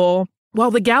her level, while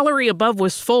the gallery above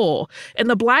was full, and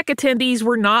the Black attendees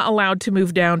were not allowed to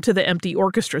move down to the empty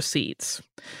orchestra seats.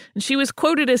 And she was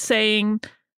quoted as saying,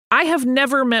 "I have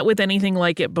never met with anything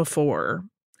like it before.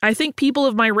 I think people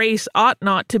of my race ought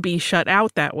not to be shut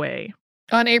out that way."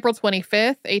 On April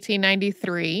 25th,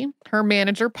 1893, her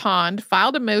manager, Pond,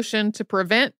 filed a motion to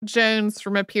prevent Jones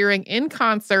from appearing in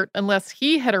concert unless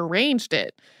he had arranged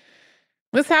it.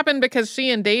 This happened because she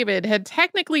and David had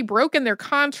technically broken their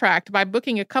contract by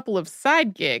booking a couple of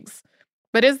side gigs.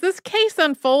 But as this case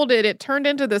unfolded, it turned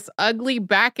into this ugly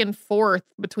back and forth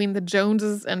between the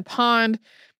Joneses and Pond,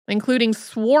 including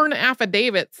sworn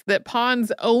affidavits that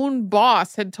Pond's own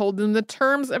boss had told them the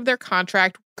terms of their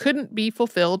contract couldn't be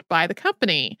fulfilled by the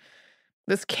company.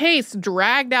 This case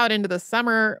dragged out into the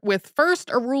summer with first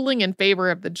a ruling in favor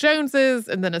of the Joneses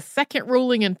and then a second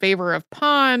ruling in favor of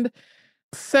Pond.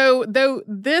 So, though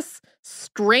this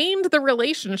strained the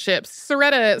relationship,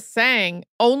 Ciceretta sang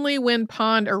only when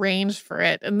Pond arranged for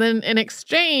it. And then in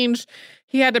exchange,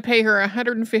 he had to pay her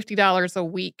 $150 a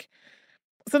week.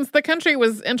 Since the country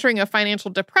was entering a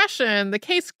financial depression, the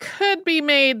case could be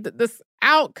made that this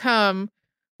outcome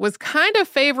was kind of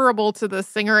favorable to the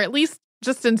singer, at least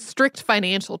just in strict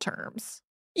financial terms.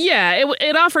 Yeah,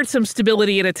 it offered some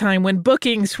stability at a time when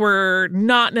bookings were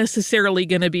not necessarily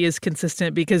going to be as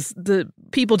consistent because the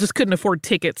people just couldn't afford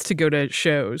tickets to go to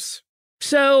shows.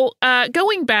 So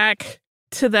going back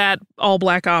to that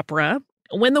all-Black opera,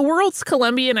 when the World's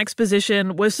Columbian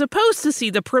Exposition was supposed to see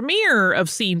the premiere of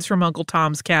Scenes from Uncle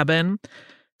Tom's Cabin,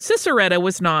 Ciceretta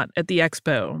was not at the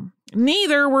expo.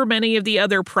 Neither were many of the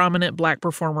other prominent Black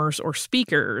performers or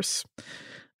speakers.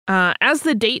 As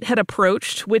the date had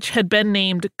approached, which had been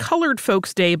named Colored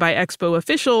Folks Day by Expo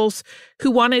officials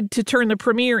who wanted to turn the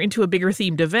premiere into a bigger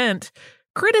themed event,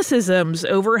 Criticisms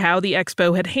over how the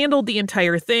expo had handled the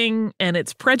entire thing and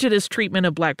its prejudiced treatment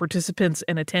of Black participants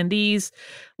and attendees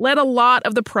led a lot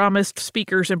of the promised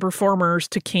speakers and performers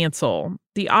to cancel.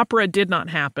 The opera did not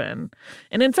happen.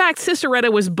 And in fact,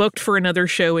 Ciceretta was booked for another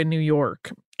show in New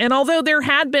York. And although there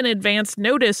had been advance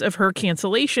notice of her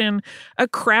cancellation, a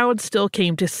crowd still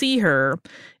came to see her.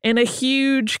 And a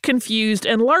huge, confused,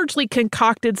 and largely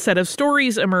concocted set of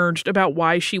stories emerged about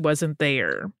why she wasn't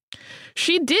there.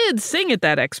 She did sing at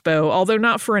that expo, although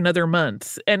not for another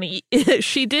month, and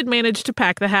she did manage to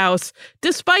pack the house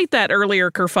despite that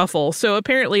earlier kerfuffle, so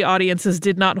apparently audiences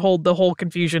did not hold the whole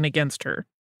confusion against her.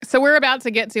 So we're about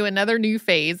to get to another new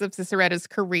phase of Ciceretta's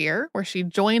career, where she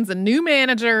joins a new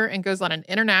manager and goes on an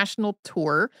international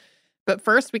tour. But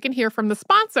first, we can hear from the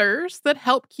sponsors that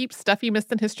help keep Stuff You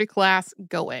Missed in History Class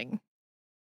going.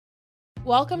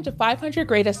 Welcome to 500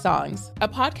 Greatest Songs, a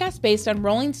podcast based on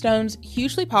Rolling Stone's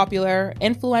hugely popular,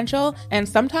 influential, and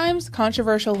sometimes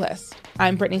controversial list.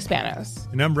 I'm Brittany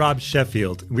Spanos. And I'm Rob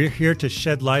Sheffield. We're here to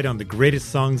shed light on the greatest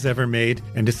songs ever made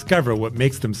and discover what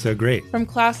makes them so great. From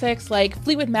classics like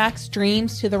Fleetwood Mac's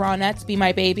Dreams to the Ronettes' Be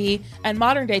My Baby, and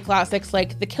modern-day classics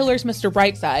like The Killers' Mr.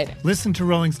 Brightside. Listen to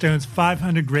Rolling Stone's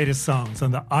 500 Greatest Songs on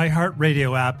the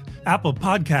iHeartRadio app, Apple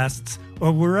Podcasts,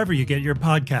 or wherever you get your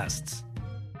podcasts.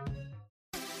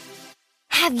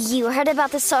 Have you heard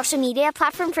about the social media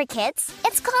platform for kids?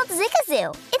 It's called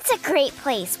Zigazoo. It's a great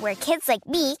place where kids like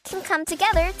me can come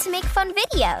together to make fun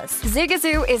videos.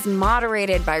 Zigazoo is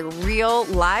moderated by real,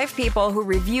 live people who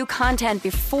review content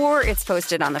before it's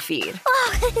posted on the feed.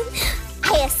 Oh,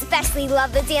 I especially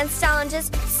love the dance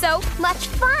challenges. So much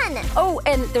fun. Oh,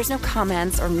 and there's no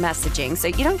comments or messaging, so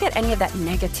you don't get any of that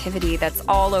negativity that's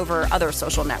all over other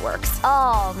social networks.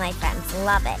 Oh, my friends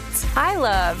love it. I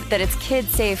love that it's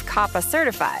kid-safe COPPA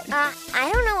certified. I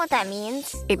don't know what that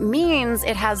means. It means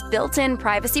it has built-in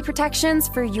privacy protections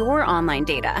for your online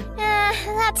data.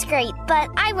 That's great, but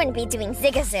I wouldn't be doing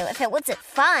Zigazoo if it wasn't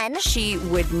fun. She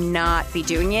would not be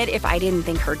doing it if I didn't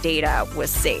think her data was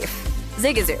safe.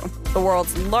 Zigazoo, the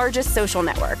world's largest social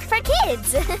network. For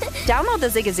kids. Download the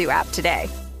Zigazoo app today.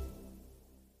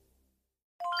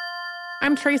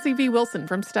 I'm Tracy V. Wilson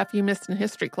from Stuff You Missed in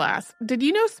History Class. Did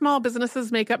you know small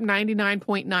businesses make up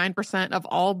 99.9% of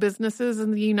all businesses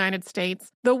in the United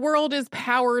States? The world is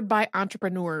powered by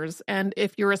entrepreneurs, and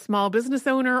if you're a small business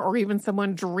owner or even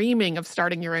someone dreaming of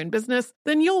starting your own business,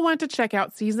 then you'll want to check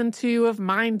out Season 2 of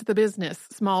Mind the Business,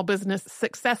 Small Business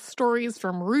Success Stories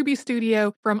from Ruby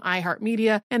Studio, from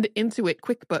iHeartMedia, and Intuit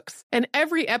QuickBooks. And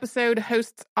every episode,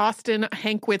 hosts Austin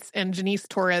Hankwitz and Janice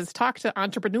Torres talk to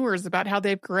entrepreneurs about how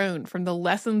they've grown from the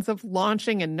lessons of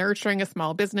launching and nurturing a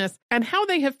small business and how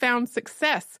they have found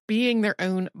success being their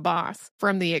own boss.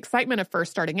 From the excitement of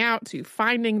first starting out to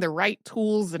finding the right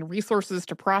tools and resources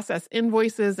to process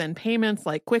invoices and payments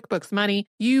like QuickBooks Money,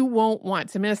 you won't want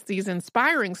to miss these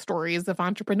inspiring stories of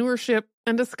entrepreneurship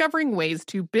and discovering ways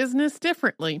to business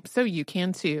differently so you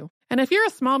can too. And if you're a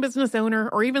small business owner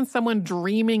or even someone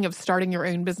dreaming of starting your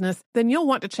own business, then you'll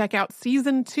want to check out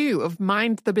Season 2 of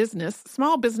Mind the Business,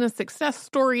 Small Business Success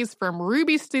Stories from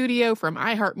Ruby Studio, from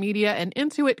iHeartMedia, and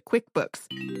Intuit QuickBooks.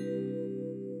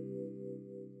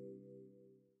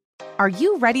 Are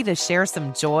you ready to share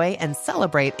some joy and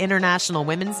celebrate International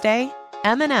Women's Day?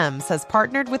 M&M's has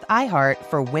partnered with iHeart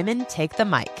for Women Take the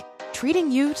Mic,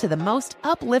 treating you to the most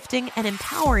uplifting and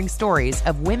empowering stories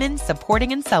of women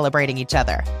supporting and celebrating each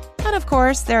other. And of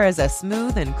course, there is a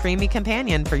smooth and creamy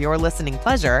companion for your listening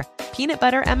pleasure, peanut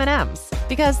butter M&Ms,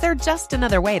 because they're just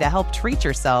another way to help treat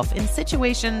yourself in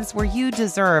situations where you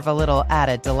deserve a little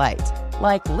added delight,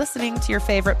 like listening to your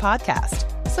favorite podcast.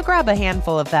 So grab a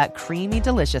handful of that creamy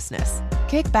deliciousness.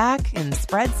 Kick back and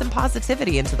spread some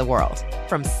positivity into the world.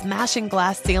 From smashing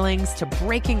glass ceilings to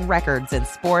breaking records in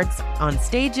sports, on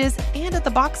stages, and at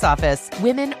the box office,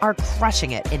 women are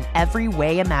crushing it in every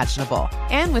way imaginable.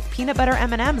 And with peanut butter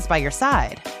M&Ms by your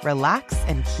side, relax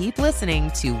and keep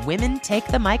listening to Women Take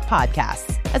the Mic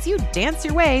podcasts as you dance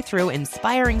your way through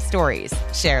inspiring stories,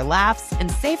 share laughs,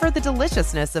 and savor the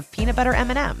deliciousness of peanut butter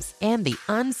M&Ms and the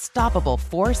unstoppable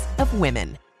force of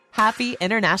women. Happy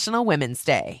International Women's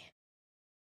Day.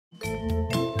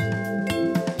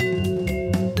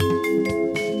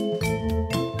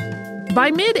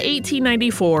 By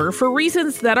mid-1894, for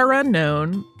reasons that are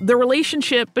unknown, the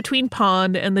relationship between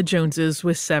Pond and the Joneses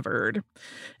was severed,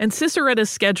 and Ciceretta's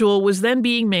schedule was then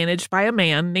being managed by a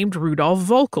man named Rudolph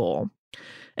Volkel.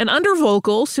 And under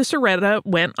Volkel, Ciceretta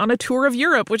went on a tour of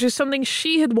Europe, which is something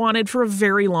she had wanted for a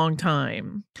very long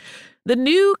time. The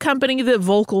new company that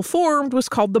Völkl formed was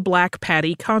called the Black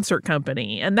Patty Concert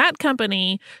Company, and that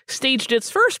company staged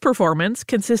its first performance,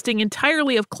 consisting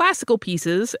entirely of classical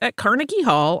pieces, at Carnegie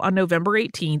Hall on November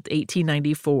 18th,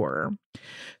 1894.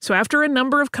 So after a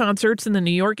number of concerts in the New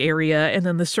York area and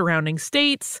then the surrounding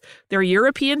states, their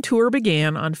European tour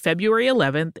began on February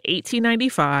 11th,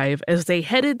 1895, as they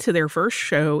headed to their first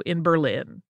show in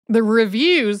Berlin. The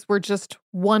reviews were just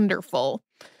wonderful.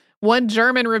 One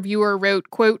German reviewer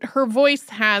wrote, quote, "Her voice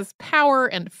has power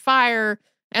and fire,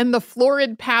 and the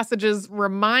florid passages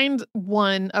remind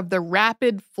one of the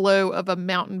rapid flow of a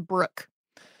mountain brook."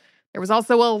 There was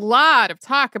also a lot of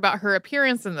talk about her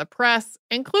appearance in the press,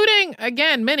 including,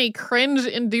 again, many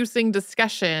cringe-inducing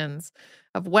discussions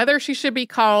of whether she should be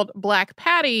called Black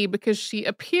Patty because she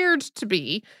appeared to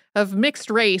be of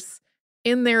mixed race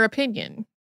in their opinion.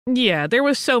 Yeah, there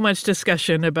was so much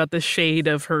discussion about the shade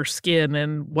of her skin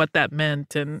and what that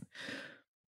meant, and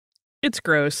it's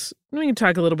gross. We can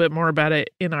talk a little bit more about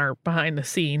it in our behind the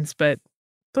scenes, but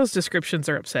those descriptions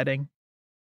are upsetting.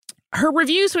 Her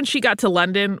reviews when she got to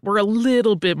London were a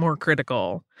little bit more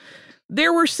critical.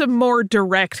 There were some more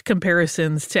direct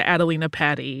comparisons to Adelina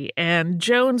Patti, and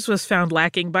Jones was found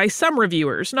lacking by some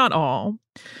reviewers, not all.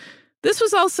 This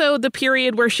was also the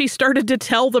period where she started to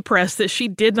tell the press that she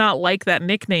did not like that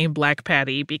nickname Black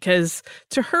Patty because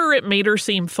to her it made her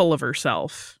seem full of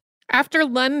herself. After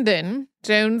London,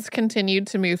 Jones continued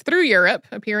to move through Europe,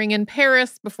 appearing in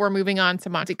Paris before moving on to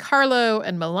Monte Carlo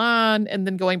and Milan and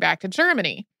then going back to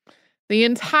Germany. The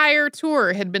entire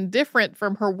tour had been different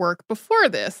from her work before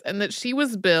this, and that she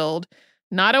was billed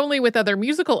not only with other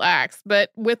musical acts, but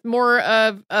with more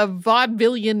of a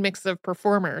vaudevillian mix of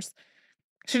performers.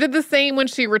 She did the same when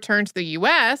she returned to the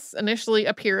U.S., initially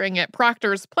appearing at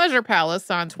Proctor's Pleasure Palace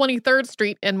on 23rd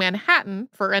Street in Manhattan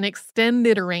for an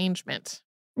extended arrangement.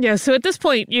 Yeah, so at this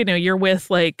point, you're with,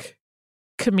 like,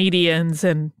 comedians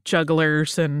and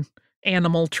jugglers and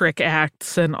animal trick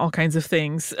acts and all kinds of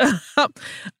things.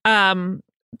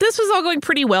 This was all going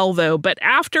pretty well, though, but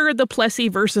after the Plessy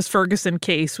versus Ferguson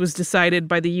case was decided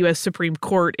by the U.S. Supreme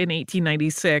Court in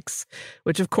 1896,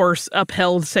 which, of course,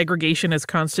 upheld segregation as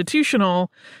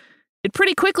constitutional, it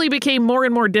pretty quickly became more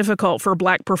and more difficult for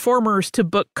Black performers to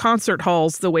book concert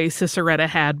halls the way Ciceretta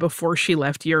had before she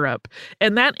left Europe,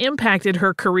 and that impacted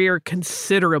her career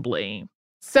considerably.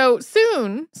 So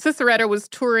soon, Ciceretta was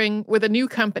touring with a new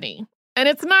company. And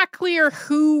it's not clear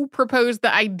who proposed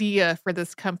the idea for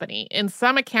this company. In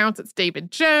some accounts, it's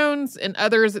David Jones. In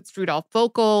others, it's Rudolf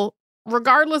Völkl.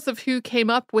 Regardless of who came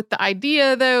up with the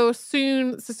idea, though,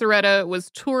 soon Ciceretta was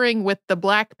touring with the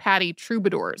Black Patty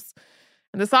Troubadours.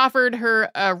 And this offered her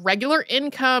a regular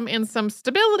income and some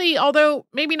stability, although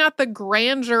maybe not the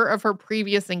grandeur of her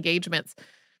previous engagements.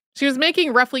 She was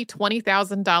making roughly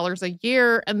 $20,000 a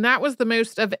year, and that was the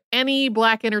most of any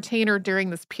Black entertainer during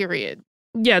this period.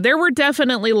 Yeah, there were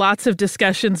definitely lots of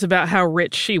discussions about how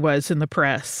rich she was in the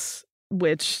press,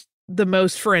 which the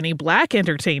most for any Black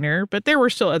entertainer, but there were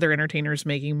still other entertainers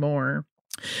making more.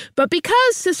 But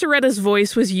because Ciceretta's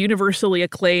voice was universally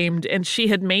acclaimed and she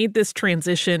had made this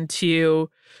transition to,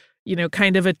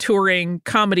 kind of a touring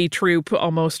comedy troupe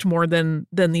almost more than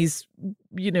these,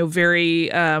 very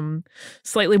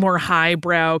slightly more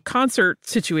highbrow concert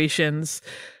situations,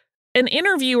 an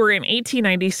interviewer in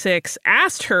 1896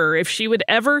 asked her if she would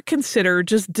ever consider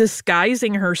just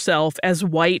disguising herself as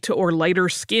white or lighter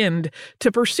skinned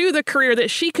to pursue the career that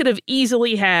she could have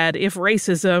easily had if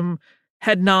racism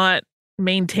had not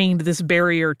maintained this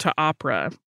barrier to opera.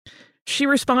 She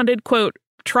responded, quote,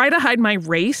 "Try to hide my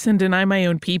race and deny my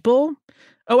own people?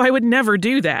 Oh, I would never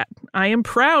do that. I am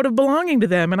proud of belonging to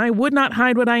them, and I would not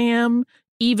hide what I am,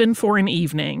 even for an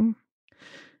evening."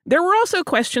 There were also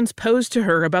questions posed to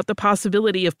her about the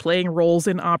possibility of playing roles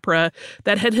in opera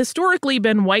that had historically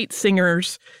been white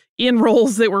singers in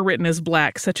roles that were written as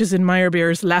Black, such as in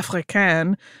Meyerbeer's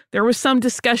L'Africaine. There was some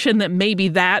discussion that maybe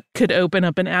that could open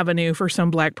up an avenue for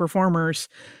some Black performers.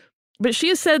 But she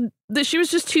has said that she was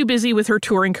just too busy with her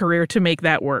touring career to make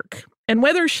that work. And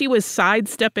whether she was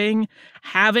sidestepping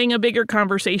having a bigger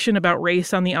conversation about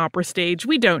race on the opera stage,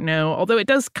 we don't know, although it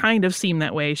does kind of seem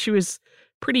that way. She was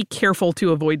pretty careful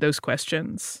to avoid those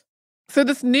questions. So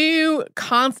this new,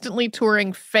 constantly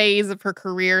touring phase of her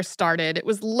career started. It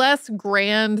was less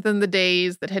grand than the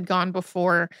days that had gone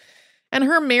before, and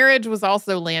her marriage was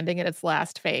also landing in its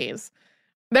last phase.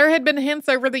 There had been hints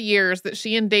over the years that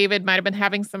she and David might have been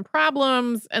having some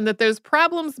problems, and that those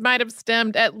problems might have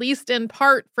stemmed, at least in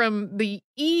part, from the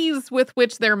ease with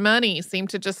which their money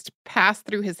seemed to just pass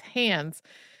through his hands.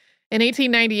 In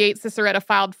 1898, Ciceretta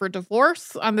filed for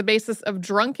divorce on the basis of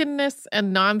drunkenness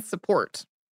and non-support.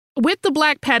 With the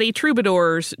Black Patty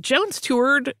Troubadours, Jones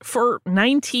toured for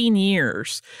 19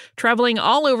 years, traveling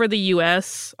all over the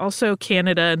U.S., also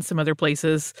Canada and some other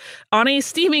places, on a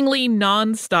seemingly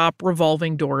nonstop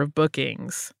revolving door of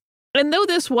bookings. And though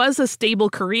this was a stable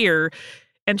career,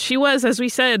 and she was, as we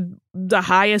said, the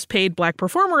highest paid Black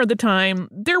performer at the time,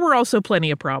 there were also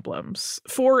plenty of problems.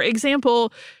 For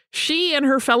example, she and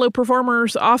her fellow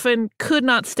performers often could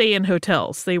not stay in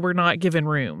hotels. They were not given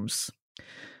rooms.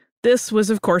 This was,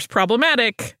 of course,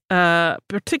 problematic,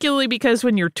 particularly because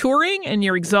when you're touring and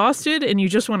you're exhausted and you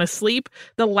just want to sleep,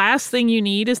 the last thing you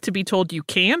need is to be told you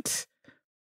can't.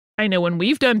 I know when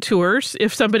we've done tours,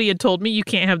 if somebody had told me you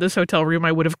can't have this hotel room,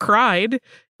 I would have cried.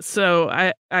 So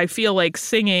I feel like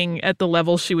singing at the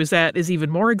level she was at is even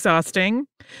more exhausting.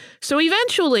 So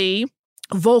eventually,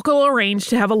 Volkl arranged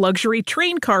to have a luxury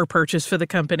train car purchased for the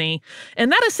company,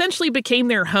 and that essentially became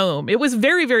their home. It was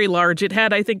very, very large. It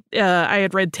had, I think, I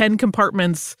had read 10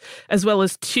 compartments, as well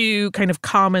as 2 kind of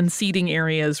common seating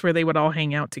areas where they would all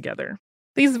hang out together.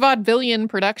 These vaudevillian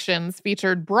productions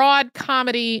featured broad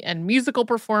comedy and musical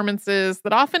performances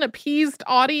that often appeased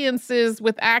audiences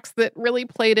with acts that really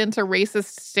played into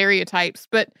racist stereotypes,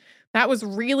 but that was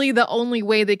really the only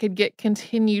way they could get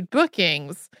continued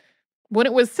bookings. When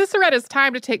it was Ciceretta's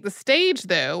time to take the stage,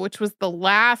 though, which was the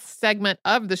last segment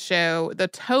of the show, the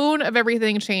tone of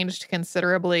everything changed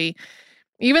considerably.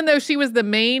 Even though she was the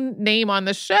main name on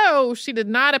the show, she did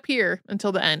not appear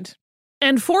until the end.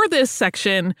 And for this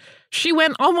section, she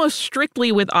went almost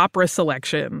strictly with opera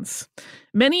selections.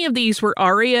 Many of these were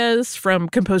arias from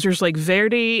composers like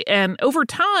Verdi, and over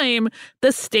time,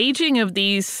 the staging of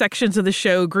these sections of the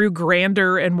show grew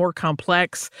grander and more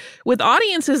complex, with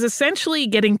audiences essentially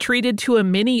getting treated to a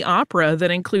mini opera that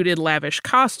included lavish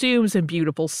costumes and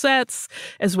beautiful sets,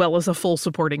 as well as a full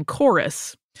supporting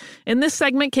chorus. And this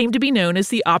segment came to be known as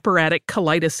the operatic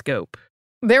kaleidoscope.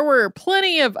 There were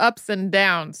plenty of ups and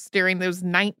downs during those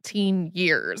 19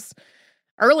 years.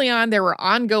 Early on, there were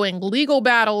ongoing legal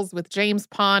battles with James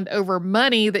Pond over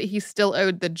money that he still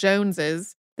owed the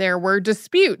Joneses. There were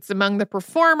disputes among the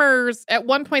performers. At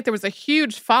one point, there was a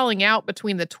huge falling out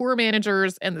between the tour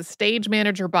managers and the stage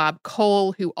manager, Bob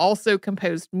Cole, who also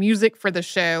composed music for the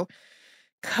show.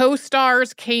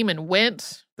 Co-stars came and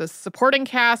went. The supporting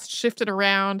cast shifted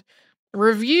around.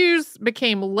 Reviews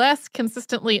became less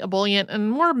consistently ebullient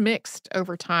and more mixed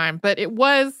over time, but it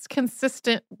was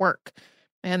consistent work.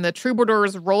 And the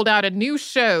Troubadours rolled out a new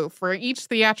show for each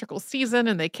theatrical season,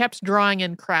 and they kept drawing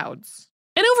in crowds.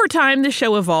 And over time, the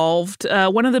show evolved.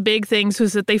 One of the big things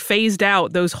was that they phased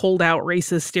out those holdout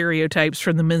racist stereotypes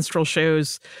from the minstrel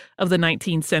shows of the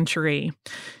 19th century.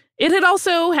 It had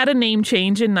also had a name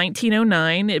change in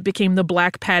 1909. It became the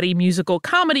Black Patty Musical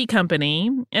Comedy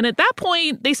Company. And at that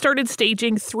point, they started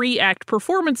staging 3-act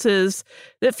performances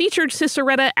that featured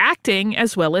Ciceretta acting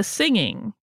as well as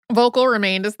singing. Volkl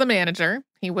remained as the manager.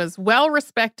 He was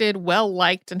well-respected,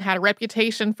 well-liked, and had a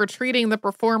reputation for treating the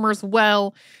performers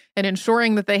well and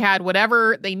ensuring that they had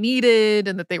whatever they needed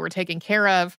and that they were taken care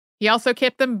of. He also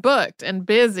kept them booked and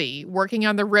busy, working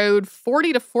on the road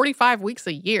 40 to 45 weeks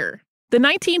a year. The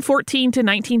 1914 to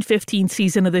 1915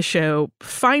 season of the show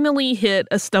finally hit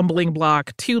a stumbling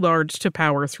block too large to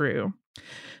power through.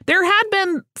 There had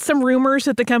been some rumors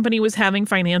that the company was having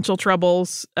financial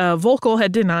troubles. Volkl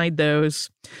had denied those.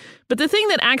 But the thing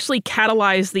that actually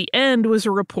catalyzed the end was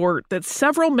a report that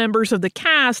several members of the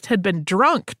cast had been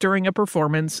drunk during a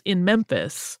performance in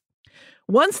Memphis.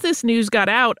 Once this news got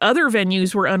out, other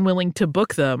venues were unwilling to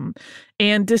book them,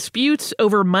 and disputes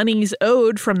over monies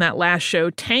owed from that last show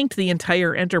tanked the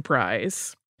entire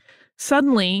enterprise.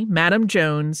 Suddenly, Madame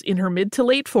Jones, in her mid to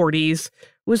late 40s,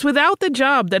 was without the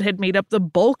job that had made up the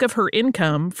bulk of her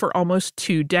income for almost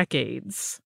 2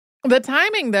 decades. The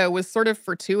timing, though, was sort of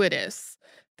fortuitous.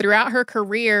 Throughout her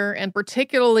career, and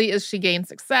particularly as she gained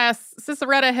success,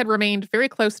 Ciceretta had remained very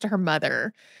close to her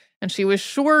mother, and she was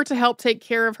sure to help take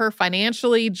care of her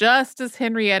financially, just as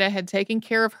Henrietta had taken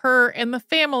care of her and the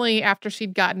family after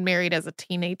she'd gotten married as a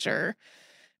teenager.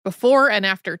 Before and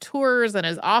after tours, and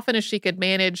as often as she could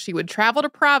manage, she would travel to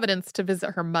Providence to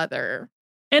visit her mother.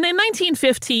 And in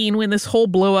 1915, when this whole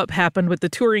blow-up happened with the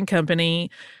touring company,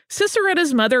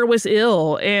 Ciceretta's mother was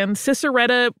ill, and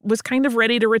Ciceretta was kind of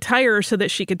ready to retire so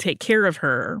that she could take care of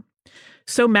her.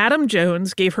 So Madame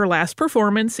Jones gave her last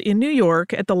performance in New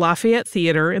York at the Lafayette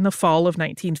Theater in the fall of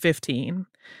 1915.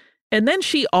 And then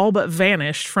she all but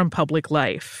vanished from public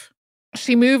life.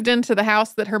 She moved into the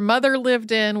house that her mother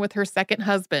lived in with her second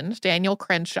husband, Daniel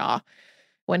Crenshaw.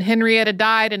 When Henrietta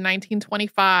died in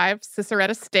 1925,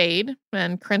 Ciceretta stayed,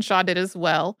 and Crenshaw did as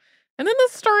well. And then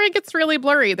the story gets really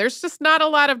blurry. There's just not a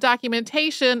lot of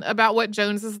documentation about what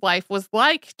Jones's life was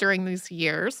like during these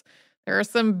years. There are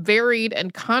some varied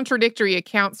and contradictory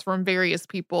accounts from various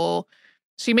people.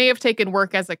 She may have taken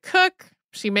work as a cook.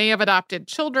 She may have adopted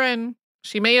children.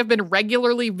 She may have been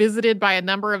regularly visited by a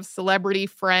number of celebrity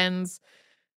friends.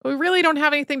 We really don't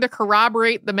have anything to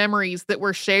corroborate the memories that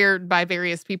were shared by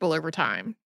various people over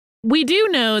time. We do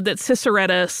know that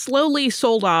Ciceretta slowly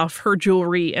sold off her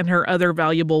jewelry and her other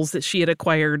valuables that she had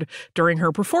acquired during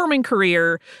her performing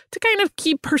career to kind of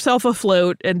keep herself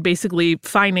afloat and basically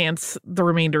finance the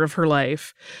remainder of her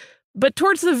life. But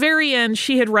towards the very end,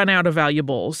 she had run out of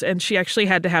valuables, and she actually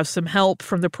had to have some help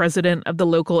from the president of the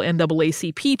local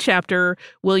NAACP chapter,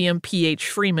 William P.H.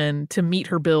 Freeman, to meet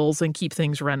her bills and keep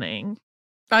things running.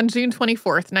 On June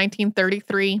 24th,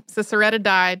 1933, Ciceretta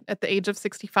died at the age of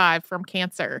 65 from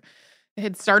cancer. It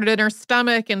had started in her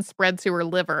stomach and spread to her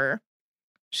liver.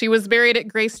 She was buried at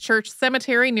Grace Church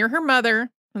Cemetery near her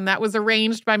mother, and that was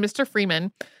arranged by Mr.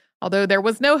 Freeman, although there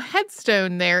was no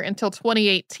headstone there until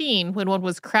 2018 when one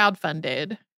was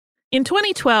crowdfunded. In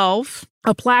 2012,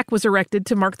 a plaque was erected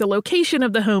to mark the location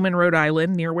of the home in Rhode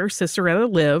Island near where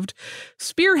Ciceretta lived,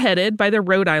 spearheaded by the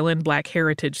Rhode Island Black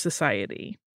Heritage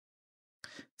Society.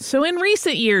 So in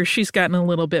recent years, she's gotten a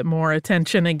little bit more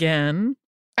attention again.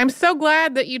 I'm so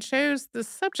glad that you chose this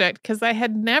subject because I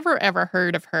had never, ever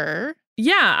heard of her.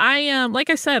 Yeah, like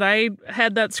I said, I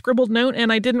had that scribbled note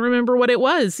and I didn't remember what it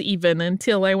was even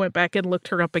until I went back and looked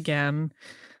her up again.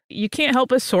 You can't help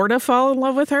but sort of fall in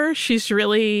love with her. She's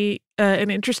really an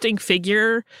interesting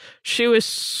figure. She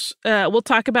was, we'll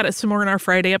talk about it some more in our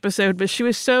Friday episode, but she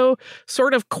was so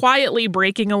sort of quietly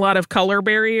breaking a lot of color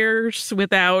barriers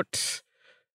without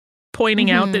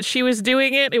pointing out that she was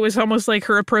doing it. It was almost like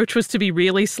her approach was to be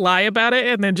really sly about it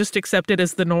and then just accept it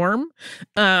as the norm,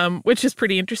 which is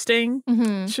pretty interesting.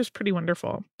 It's just pretty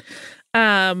wonderful.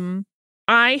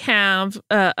 I have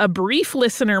a brief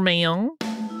listener mail,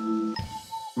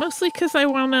 mostly because I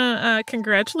want to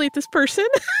congratulate this person.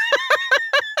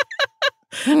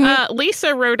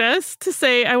 Lisa wrote us to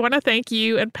say, I want to thank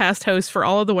you and past hosts for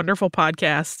all of the wonderful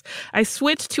podcasts. I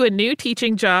switched to a new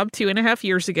teaching job 2.5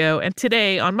 years ago, and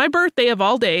today, on my birthday of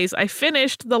all days, I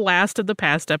finished the last of the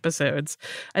past episodes.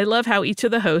 I love how each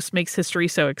of the hosts makes history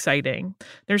so exciting.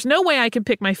 There's no way I can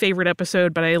pick my favorite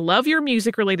episode, but I love your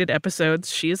music-related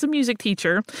episodes. She is a music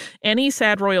teacher, any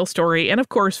sad royal story, and of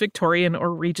course, Victorian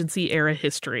or Regency-era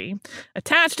history.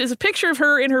 Attached is a picture of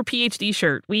her in her PhD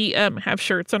shirt. We have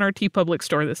shirts on our TeePublic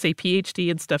store that say PhD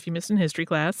and stuff you missed in history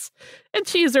class, and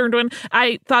she has earned one.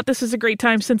 I thought this was a great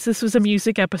time, since this was a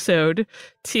music episode,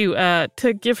 to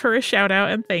give her a shout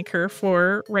out and thank her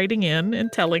for writing in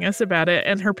and telling us about it.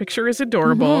 And her picture is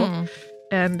adorable,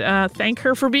 and thank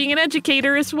her for being an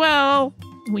educator as well.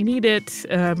 We need it,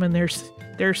 and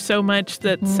there's so much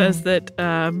that says that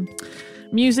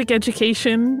music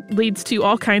education leads to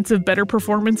all kinds of better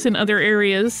performance in other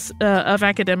areas of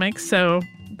academics. So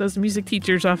those music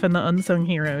teachers, often the unsung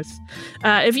heroes.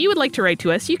 If you would like to write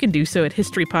to us, you can do so at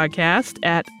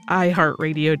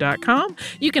historypodcast@iheartradio.com.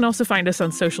 You can also find us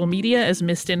on social media as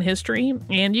Missed in History,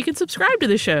 and you can subscribe to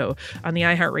the show on the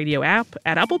iHeartRadio app,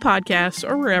 at Apple Podcasts,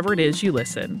 or wherever it is you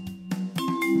listen.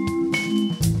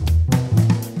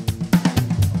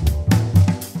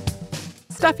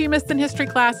 Stuff You Missed in History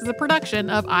Class is a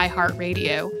production of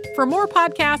iHeartRadio. For more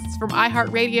podcasts from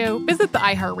iHeartRadio, visit the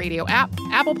iHeartRadio app,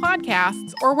 Apple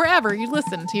Podcasts, or wherever you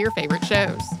listen to your favorite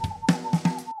shows.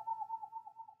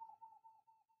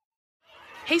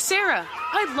 Hey, Sarah,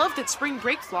 I love that spring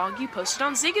break vlog you posted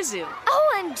on Zigazoo.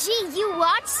 OMG, you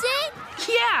watched it?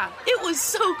 Yeah, it was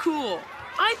so cool.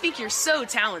 I think you're so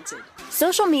talented.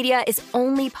 Social media is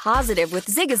only positive with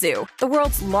Zigazoo, the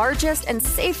world's largest and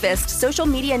safest social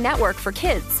media network for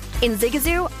kids. In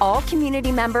Zigazoo, all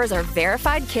community members are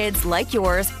verified kids like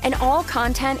yours, and all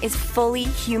content is fully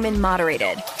human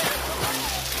moderated.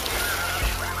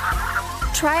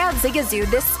 Try out Zigazoo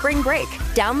this spring break.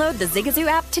 Download the Zigazoo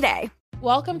app today.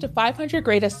 Welcome to 500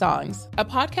 Greatest Songs, a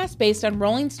podcast based on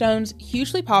Rolling Stone's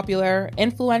hugely popular,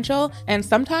 influential, and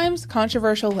sometimes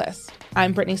controversial list.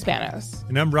 I'm Brittany Spanos.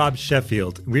 And I'm Rob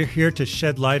Sheffield. We're here to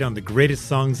shed light on the greatest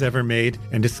songs ever made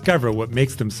and discover what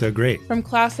makes them so great. From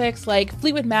classics like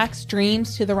Fleetwood Mac's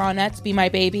Dreams to the Ronettes' Be My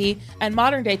Baby, and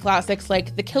modern-day classics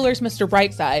like The Killers' Mr.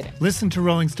 Brightside. Listen to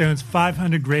Rolling Stone's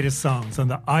 500 Greatest Songs on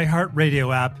the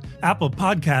iHeartRadio app, Apple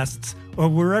Podcasts, or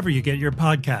wherever you get your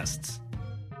podcasts.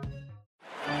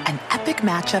 An epic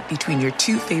matchup between your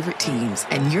two favorite teams,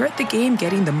 and you're at the game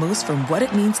getting the most from what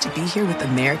it means to be here with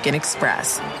American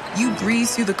Express. You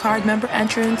breeze through the card member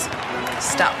entrance,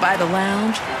 stop by the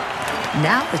lounge.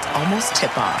 Now it's almost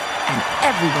tip-off, and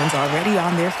everyone's already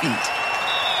on their feet.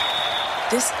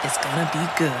 This is gonna be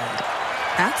good.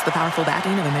 That's the powerful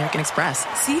backing of American Express.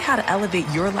 See how to elevate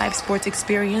your live sports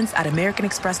experience at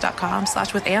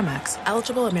americanexpress.com/withAmex.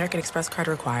 Eligible American Express card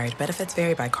required. Benefits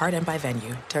vary by card and by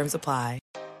venue. Terms apply.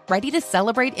 Ready to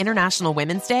celebrate International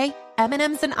Women's Day?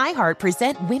 M&M's and iHeart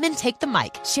present Women Take the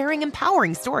Mic, sharing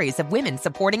empowering stories of women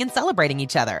supporting and celebrating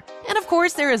each other. And of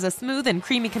course, there is a smooth and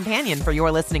creamy companion for your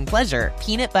listening pleasure,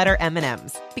 peanut butter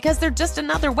M&M's. Because they're just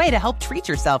another way to help treat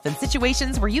yourself in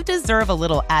situations where you deserve a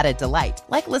little added delight,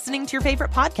 like listening to your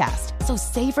favorite podcast. So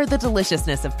savor the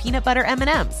deliciousness of peanut butter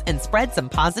M&M's and spread some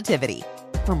positivity.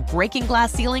 From breaking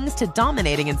glass ceilings to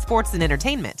dominating in sports and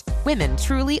entertainment, women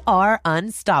truly are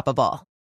unstoppable.